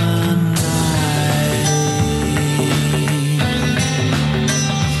the night.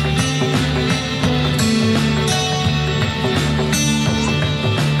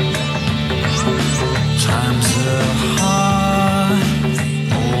 Times are hard, they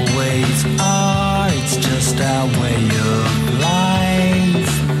always are. It's just our way of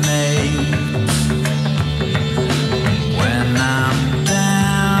life, mate. When I'm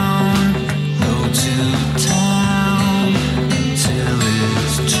down, go to town until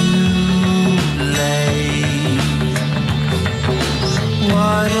it's too late.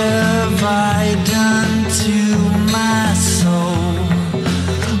 What have I done to my soul?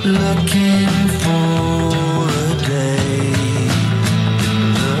 Looking for a day in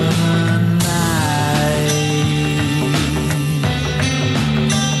the night.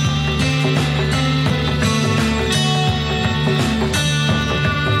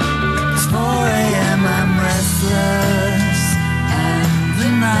 It's 4 a.m. I'm restless, and the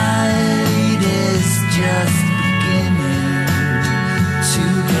night is just beginning to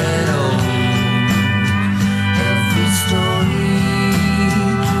get old. Every story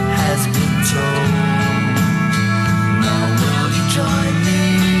has been told. Now will you join me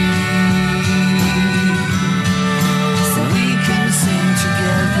so we can sing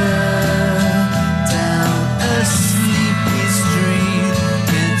together down a sleepy street?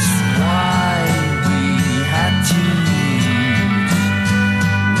 It's why we had to meet.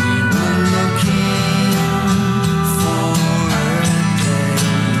 We were looking for a day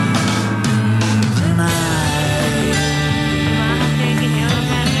in the night.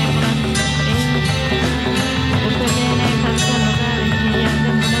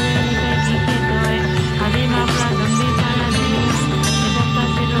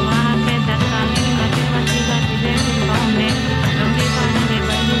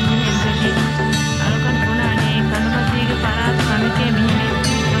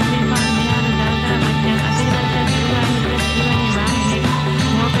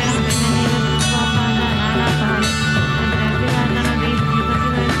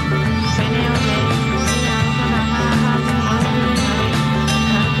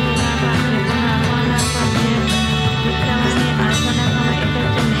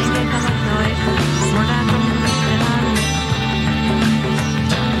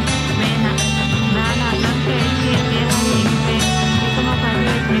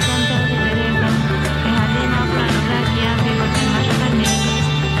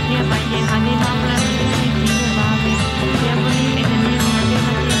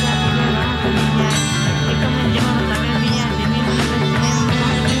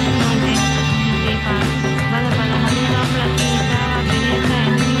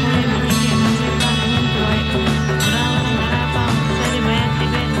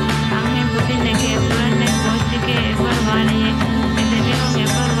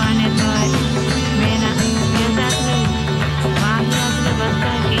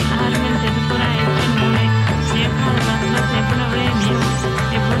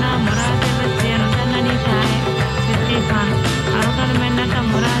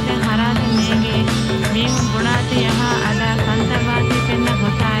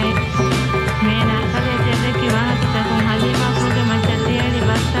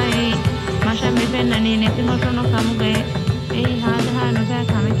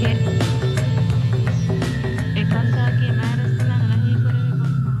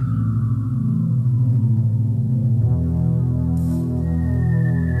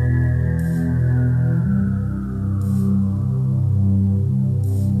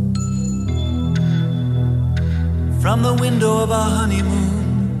 From the window of our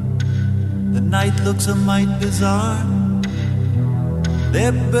honeymoon, the night looks a mite bizarre.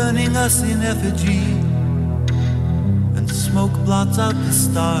 They're burning us in effigy, and smoke blots out the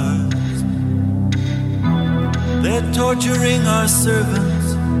stars. They're torturing our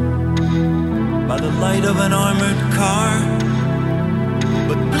servants by the light of an armored car.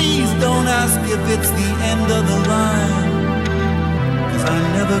 But please don't ask if it's the end of the line, 'cause I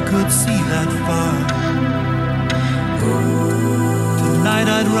never could see that far. Tonight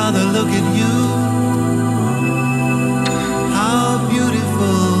I'd rather look at you, how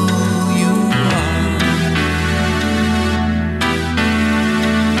beautiful you are.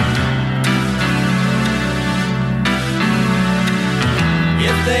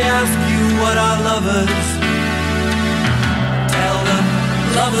 lovers. Tell them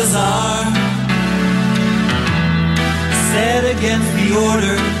lovers are set against the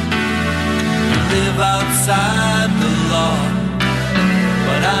order, live outside the law.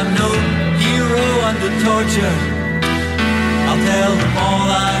 But I'm no hero under torture. I'll tell them all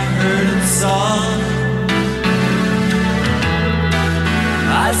I heard and saw.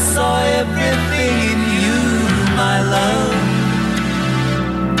 I saw everything in you, my love.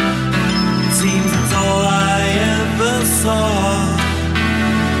 It seems it's all I ever saw.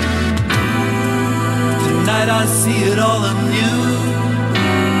 Tonight I see it all anew.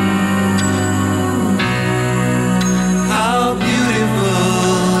 How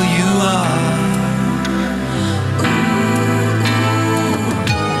beautiful you are.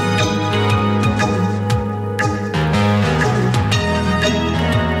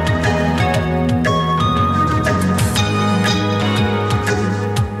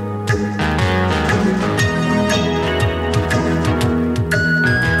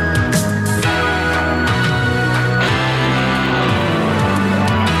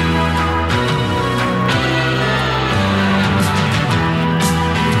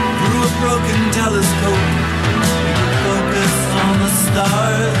 Telescope, we can focus on the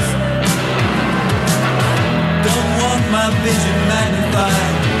stars. Don't want my vision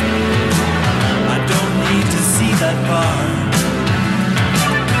magnified. I don't need to see that far.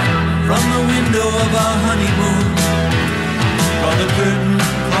 From the window of our honeymoon, draw the curtain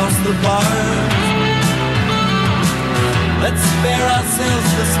across the bar. Let's spare ourselves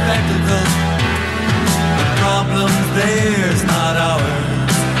the spectacle. The problem's theirs, not ours.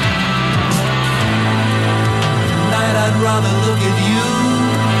 I'd rather look at you.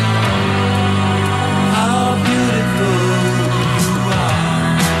 How beautiful you are.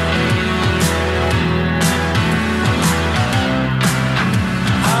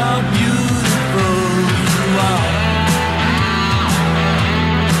 How beautiful you are.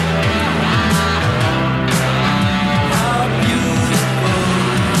 How beautiful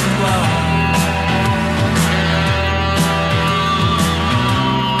you are. How beautiful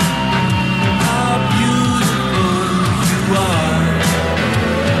you are.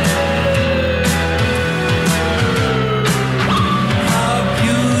 How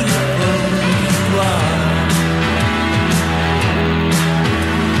beautiful you are.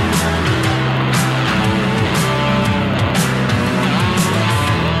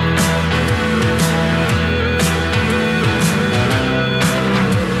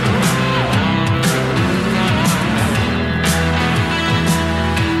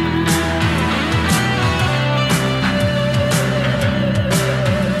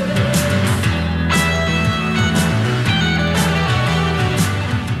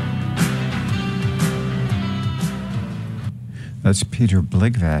 That's Peter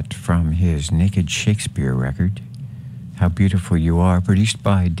Bligvat from his Naked Shakespeare record, How Beautiful You Are, produced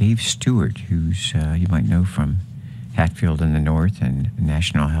by Dave Stewart, who's you might know from Hatfield in the North and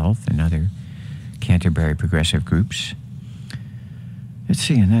National Health and other Canterbury progressive groups. Let's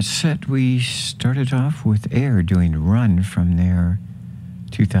see, in that set we started off with Air doing Run from their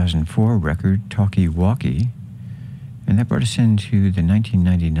 2004 record, Talkie Walkie, and that brought us into the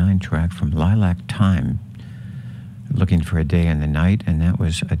 1999 track from Lilac Time, Looking for a Day in the Night, and that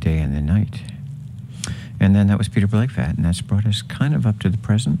was A Day in the Night. And then that was Peter Bligvat, and that's brought us kind of up to the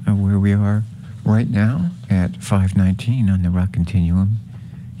present of where we are right now at 5:19 on the Rockcontinuum,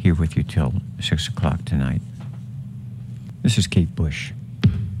 here with you till 6 o'clock tonight. This is Kate Bush.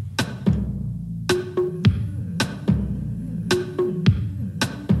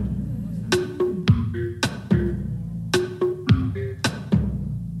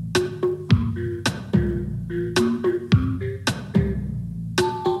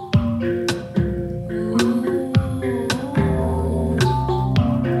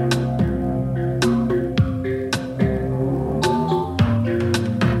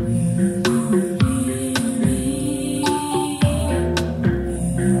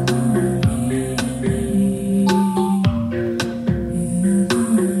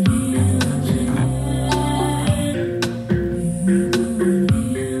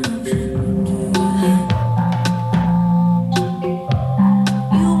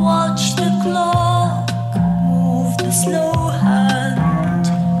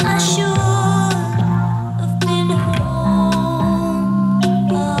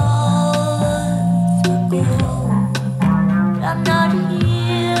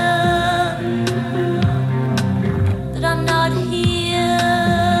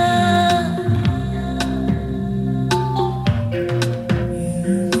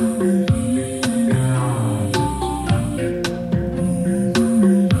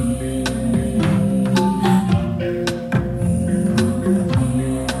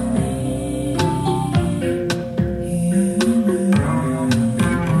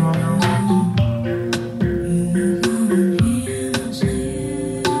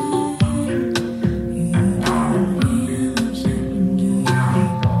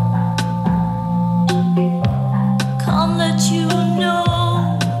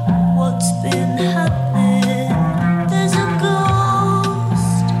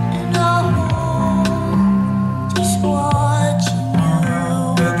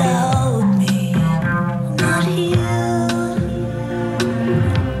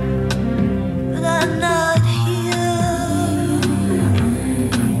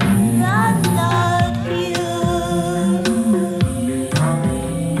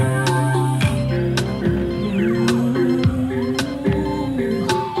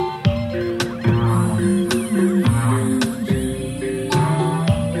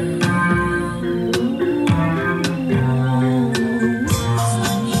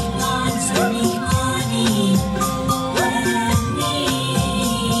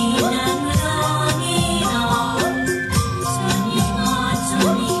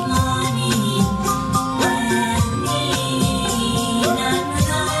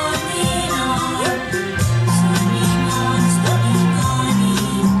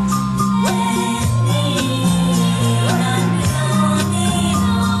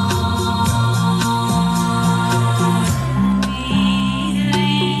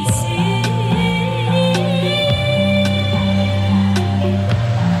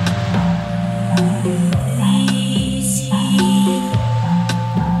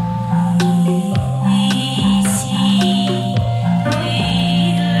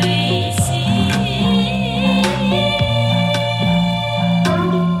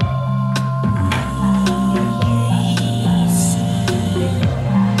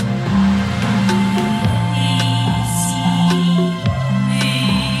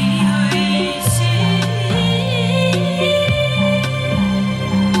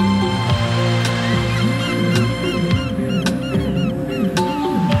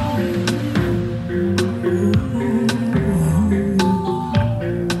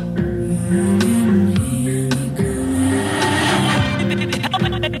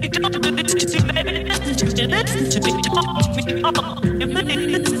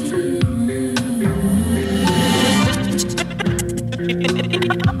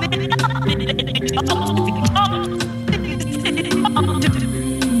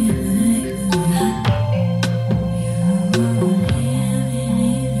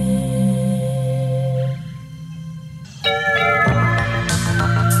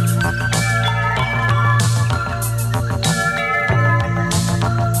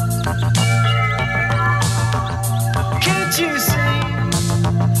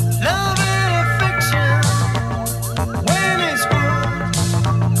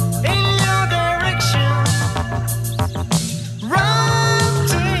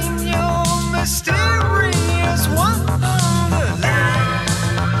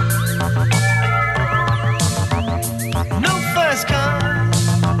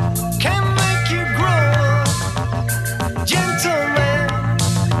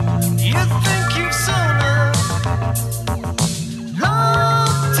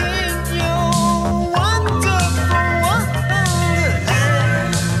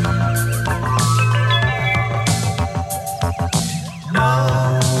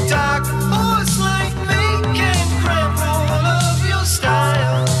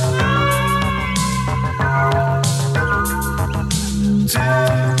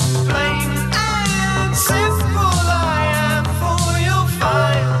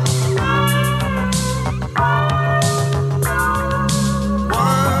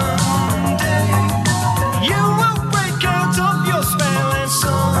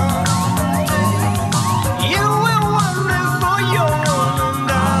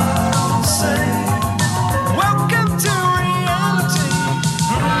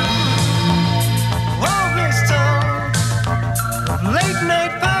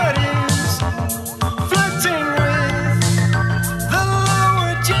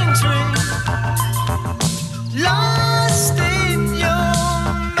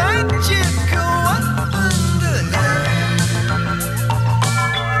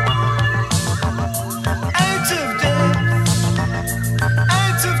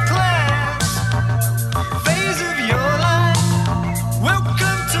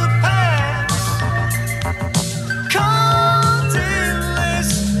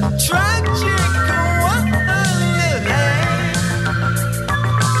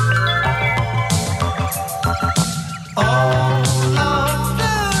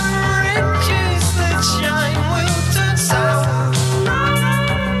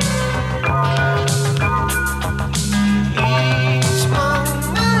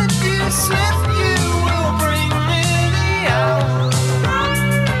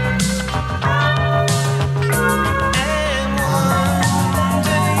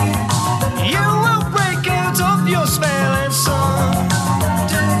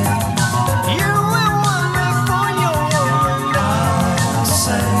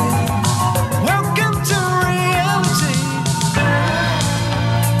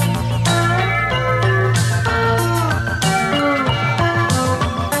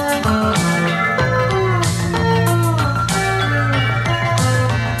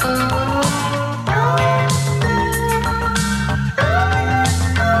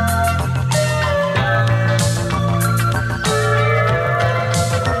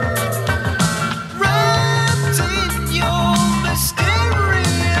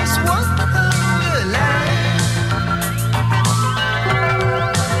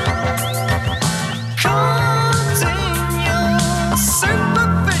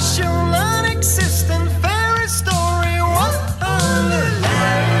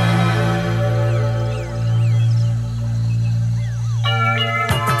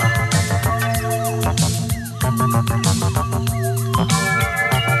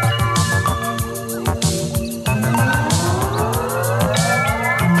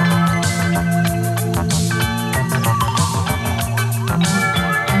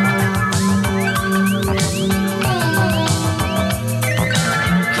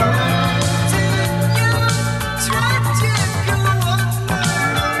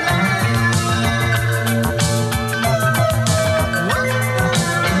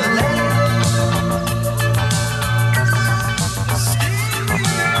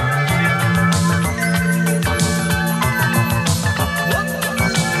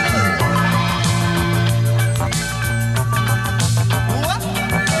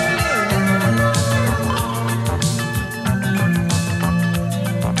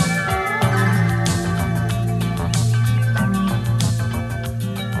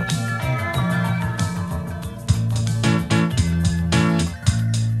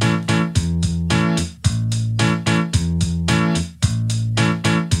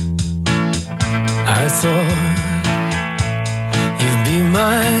 You'd be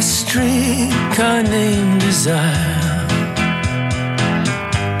my streetcar named Desire.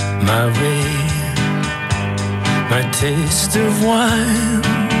 my way, my taste of wine.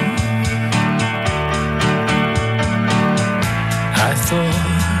 I thought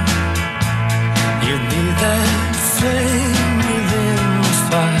you'd be that flame within the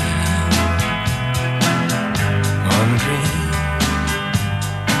fire, on green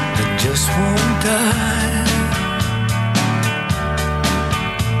that just won't die.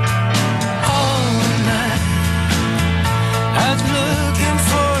 All night I was looking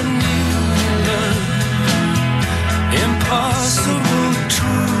for new love, impossible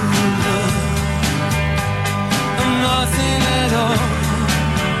true love, nothing at all.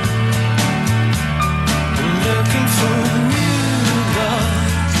 Looking for new love,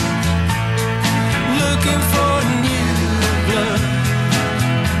 looking for new blood,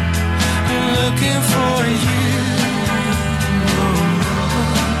 looking for you.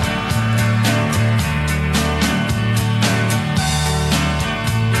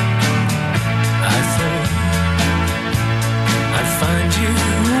 I thought I'd find you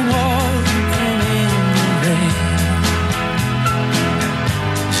walking in the rain,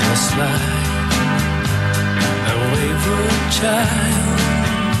 just like a wayward child.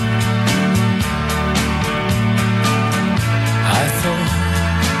 I thought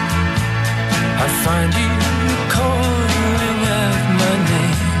I'd find you calling out my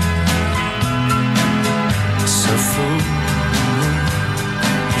name, so foolish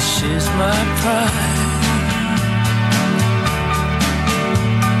is my pride.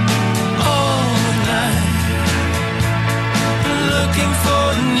 All night looking for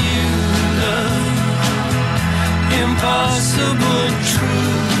new love, impossible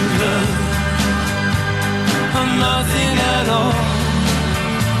true love, nothing at all.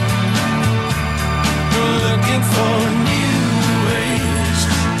 Looking for new ways,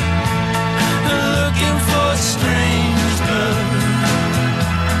 looking for strange love,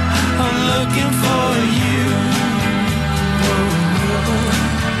 I'm looking for you.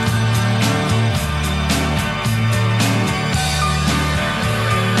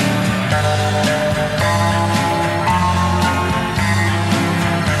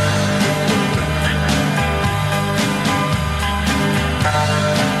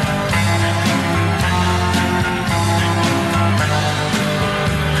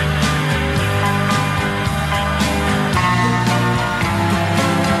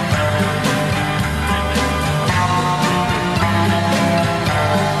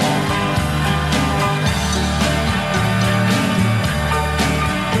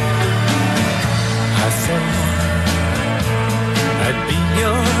 I'd be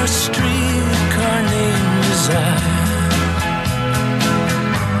your streetcar named Desire.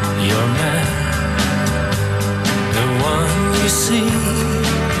 You're man, the one you see.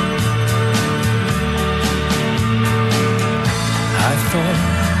 I thought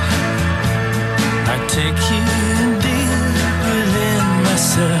I'd take you deep within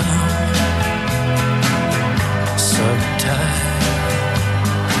myself, so tight,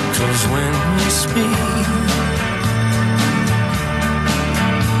 'cause when we speak,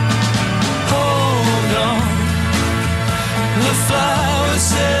 the flower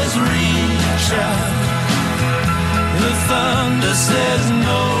says reach out, the thunder says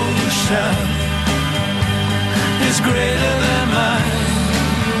no shout, it's greater than mine.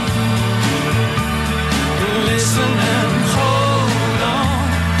 Listen and hold on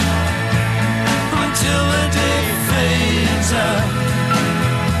until the day fades out,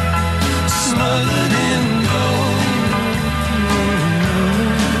 smothered in gold.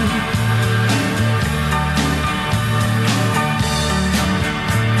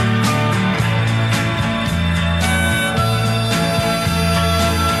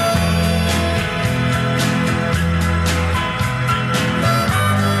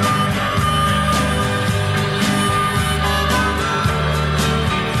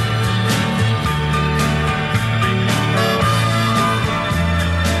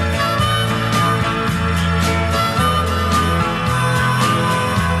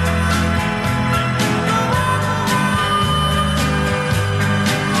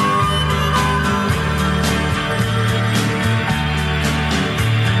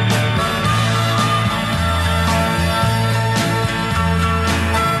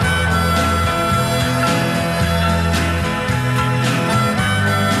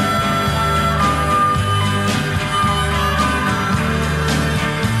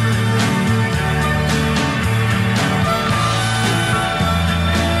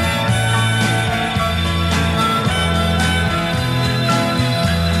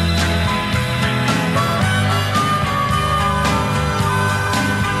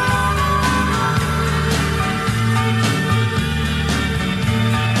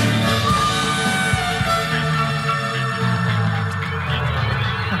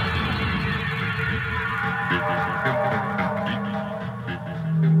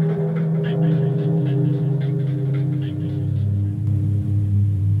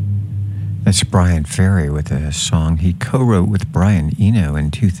 That's Bryan Ferry with a song he co-wrote with Brian Eno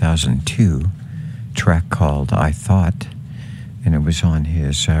in 2002, a track called I Thought, and it was on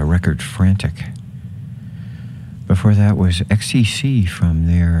his record Frantic. Before that was XCC from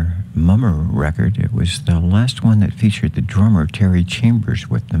their Mummer record. It was the last one that featured the drummer Terry Chambers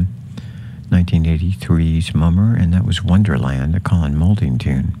with them, 1983's Mummer, and that was Wonderland, a Colin Moulding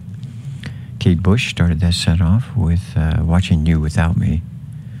tune. Kate Bush started that set off with Watching You Without Me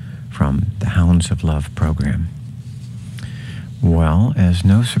from the Hounds of Love program. Well, as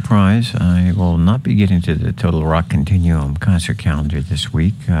no surprise, I will not be getting to the Total Rock Continuum concert calendar this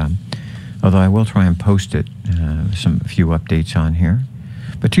week, although I will try and post it, a few updates on here.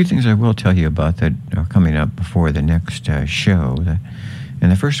 But two things I will tell you about that are coming up before the next show. And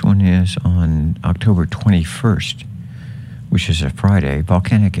the first one is on October 21st, which is a Friday.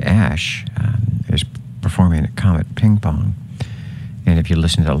 Volcanic Ash is performing at Comet Ping Pong. And if you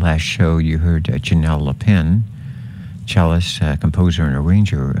listened to the last show, you heard Janelle Lapin, cellist, composer, and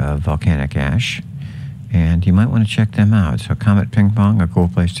arranger of Volcanic Ash. And you might want to check them out. So Comet Ping Pong, a cool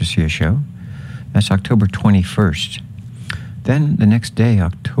place to see a show. That's October 21st. Then the next day,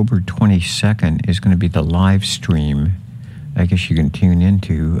 October 22nd, is going to be the live stream, I guess you can tune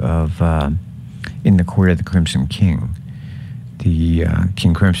into, of In the Court of the Crimson King, the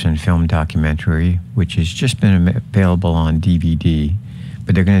King Crimson film documentary, which has just been available on DVD,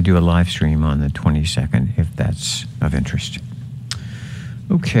 but they're going to do a live stream on the 22nd, if that's of interest.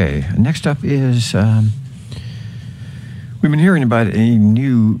 Okay, next up is, we've been hearing about a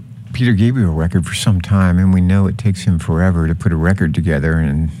new Peter Gabriel record for some time, and we know it takes him forever to put a record together,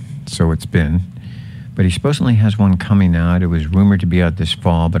 and so it's been. But he supposedly has one coming out. It was rumored to be out this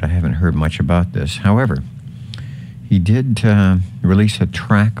fall, but I haven't heard much about this. However, he did release a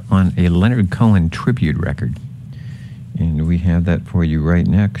track on a Leonard Cohen tribute record, and we have that for you right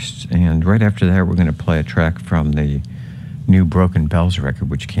next. And right after that, we're going to play a track from the new Broken Bells record,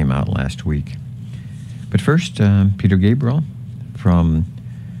 which came out last week. But first, Peter Gabriel from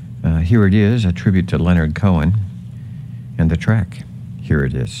Here It Is, a tribute to Leonard Cohen, and the track, Here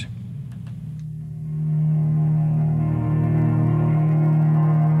It Is.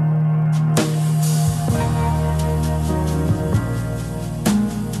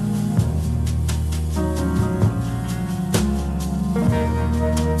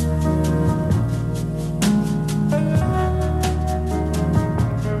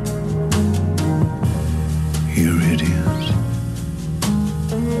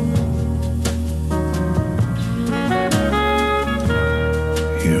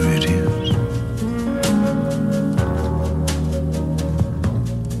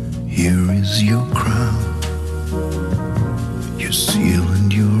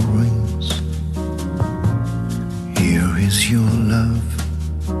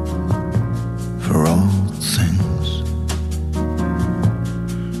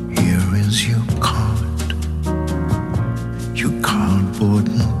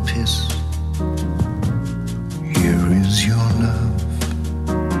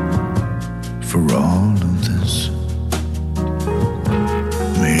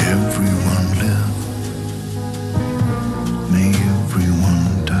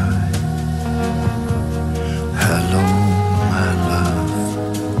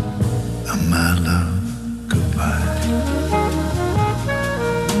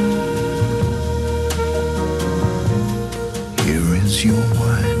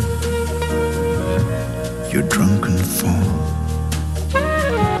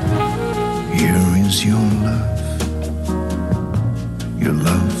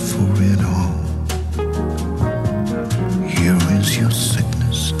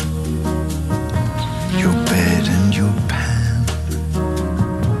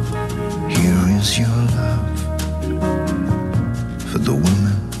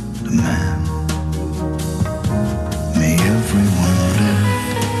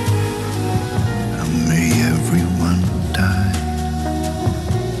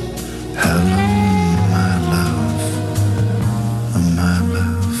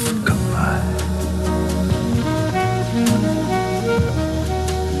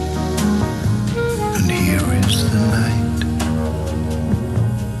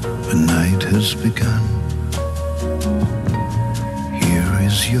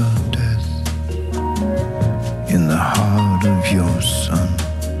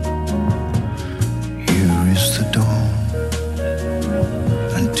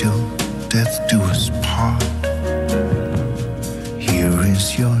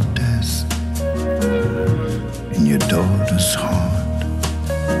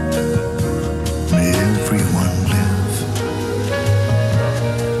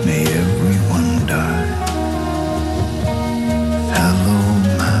 May everyone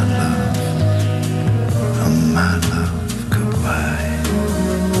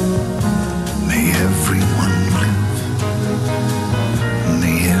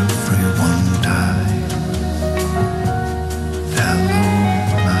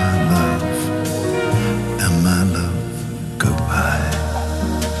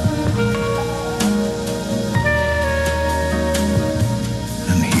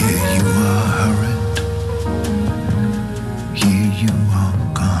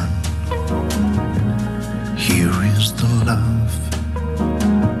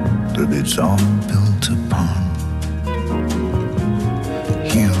it's all built upon.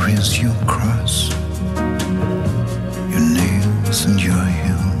 Here is your cross, your nails and your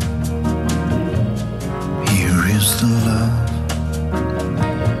heel. Here is the love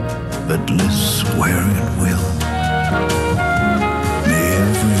that lives where it will. May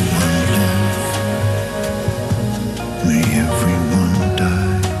everyone live, may everyone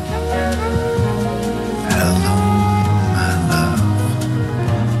die. Hello, my love,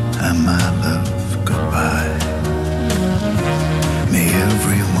 and my love, goodbye. May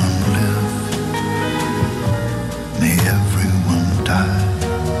everyone live, may everyone die.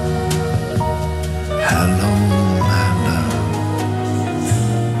 Hello, my love,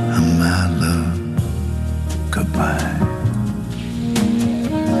 and my love, goodbye.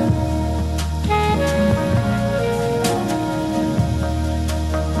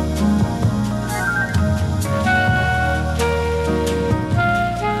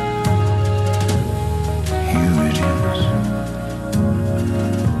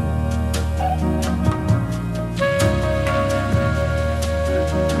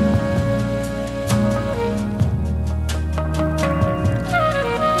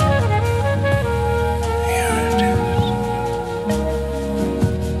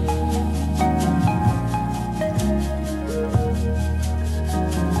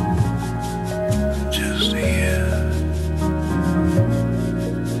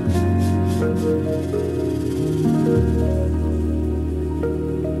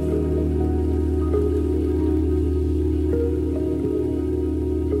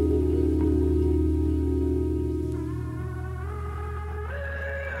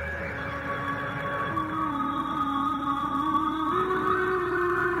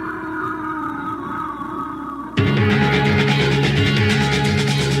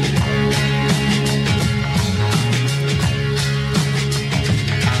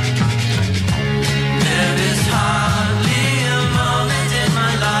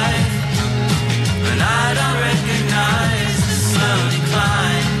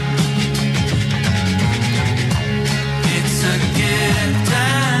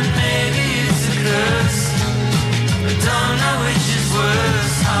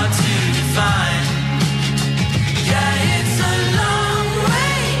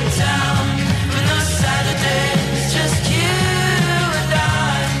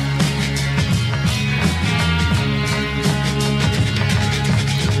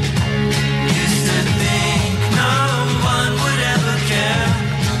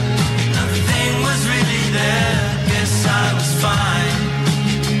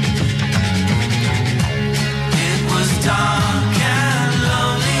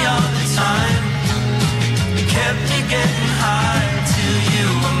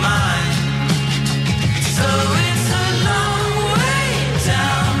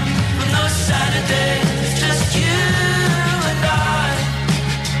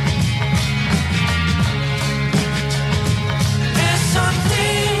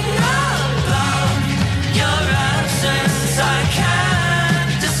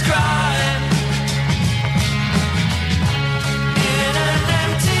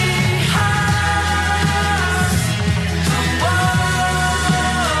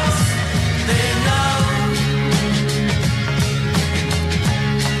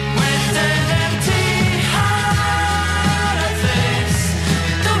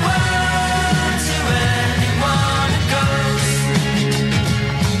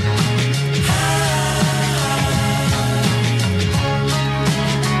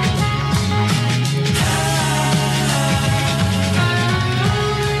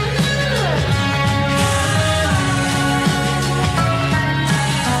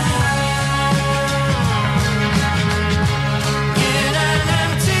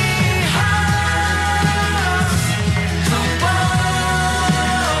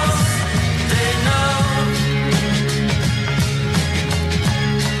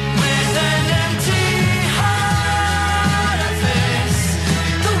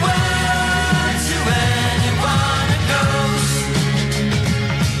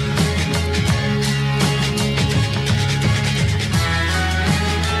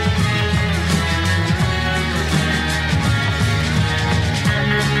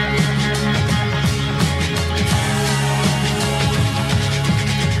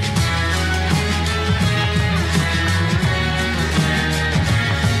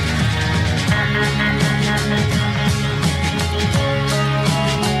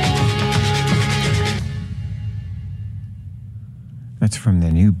 That's from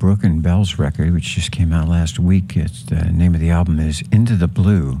the new Broken Bells record, which just came out last week. It's the name of the album is Into the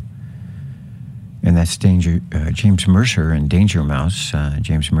Blue. And that's James Mercer and Danger Mouse.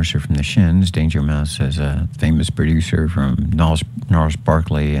 James Mercer from the Shins. Danger Mouse as a famous producer from Gnarls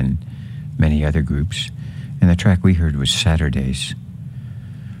Barkley and many other groups. And the track we heard was Saturdays.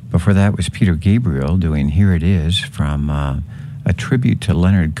 Before that was Peter Gabriel doing Here It Is from a tribute to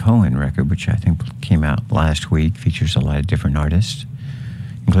Leonard Cohen record, which I think came out last week. Features a lot of different artists,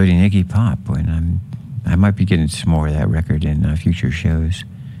 including Iggy Pop. And I might be getting some more of that record in future shows.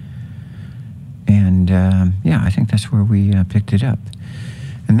 And, I think that's where we picked it up.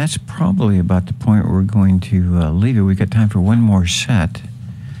 And that's probably about the point where we're going to leave it. We've got time for one more set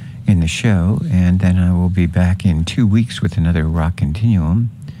in the show, and then I will be back in 2 weeks with another Rock Continuum.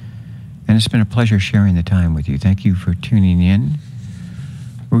 And it's been a pleasure sharing the time with you. Thank you for tuning in.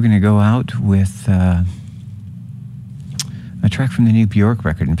 We're going to go out with a track from the new Bjork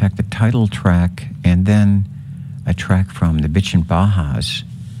record. In fact, the title track, and then a track from the Bitchin Bajas,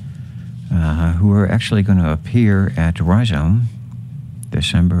 who are actually going to appear at Rhizome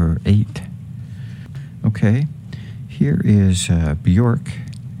December 8th. Okay, here is Bjork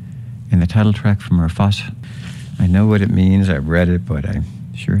and the title track from her Foss. I know what it means, I've read it, but I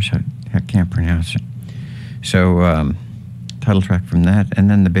sure as heck can't pronounce it. So, title track from that, and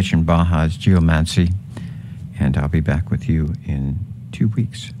then the Bitchin Bajas, Geomancy, and I'll be back with you in 2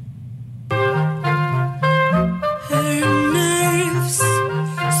 weeks.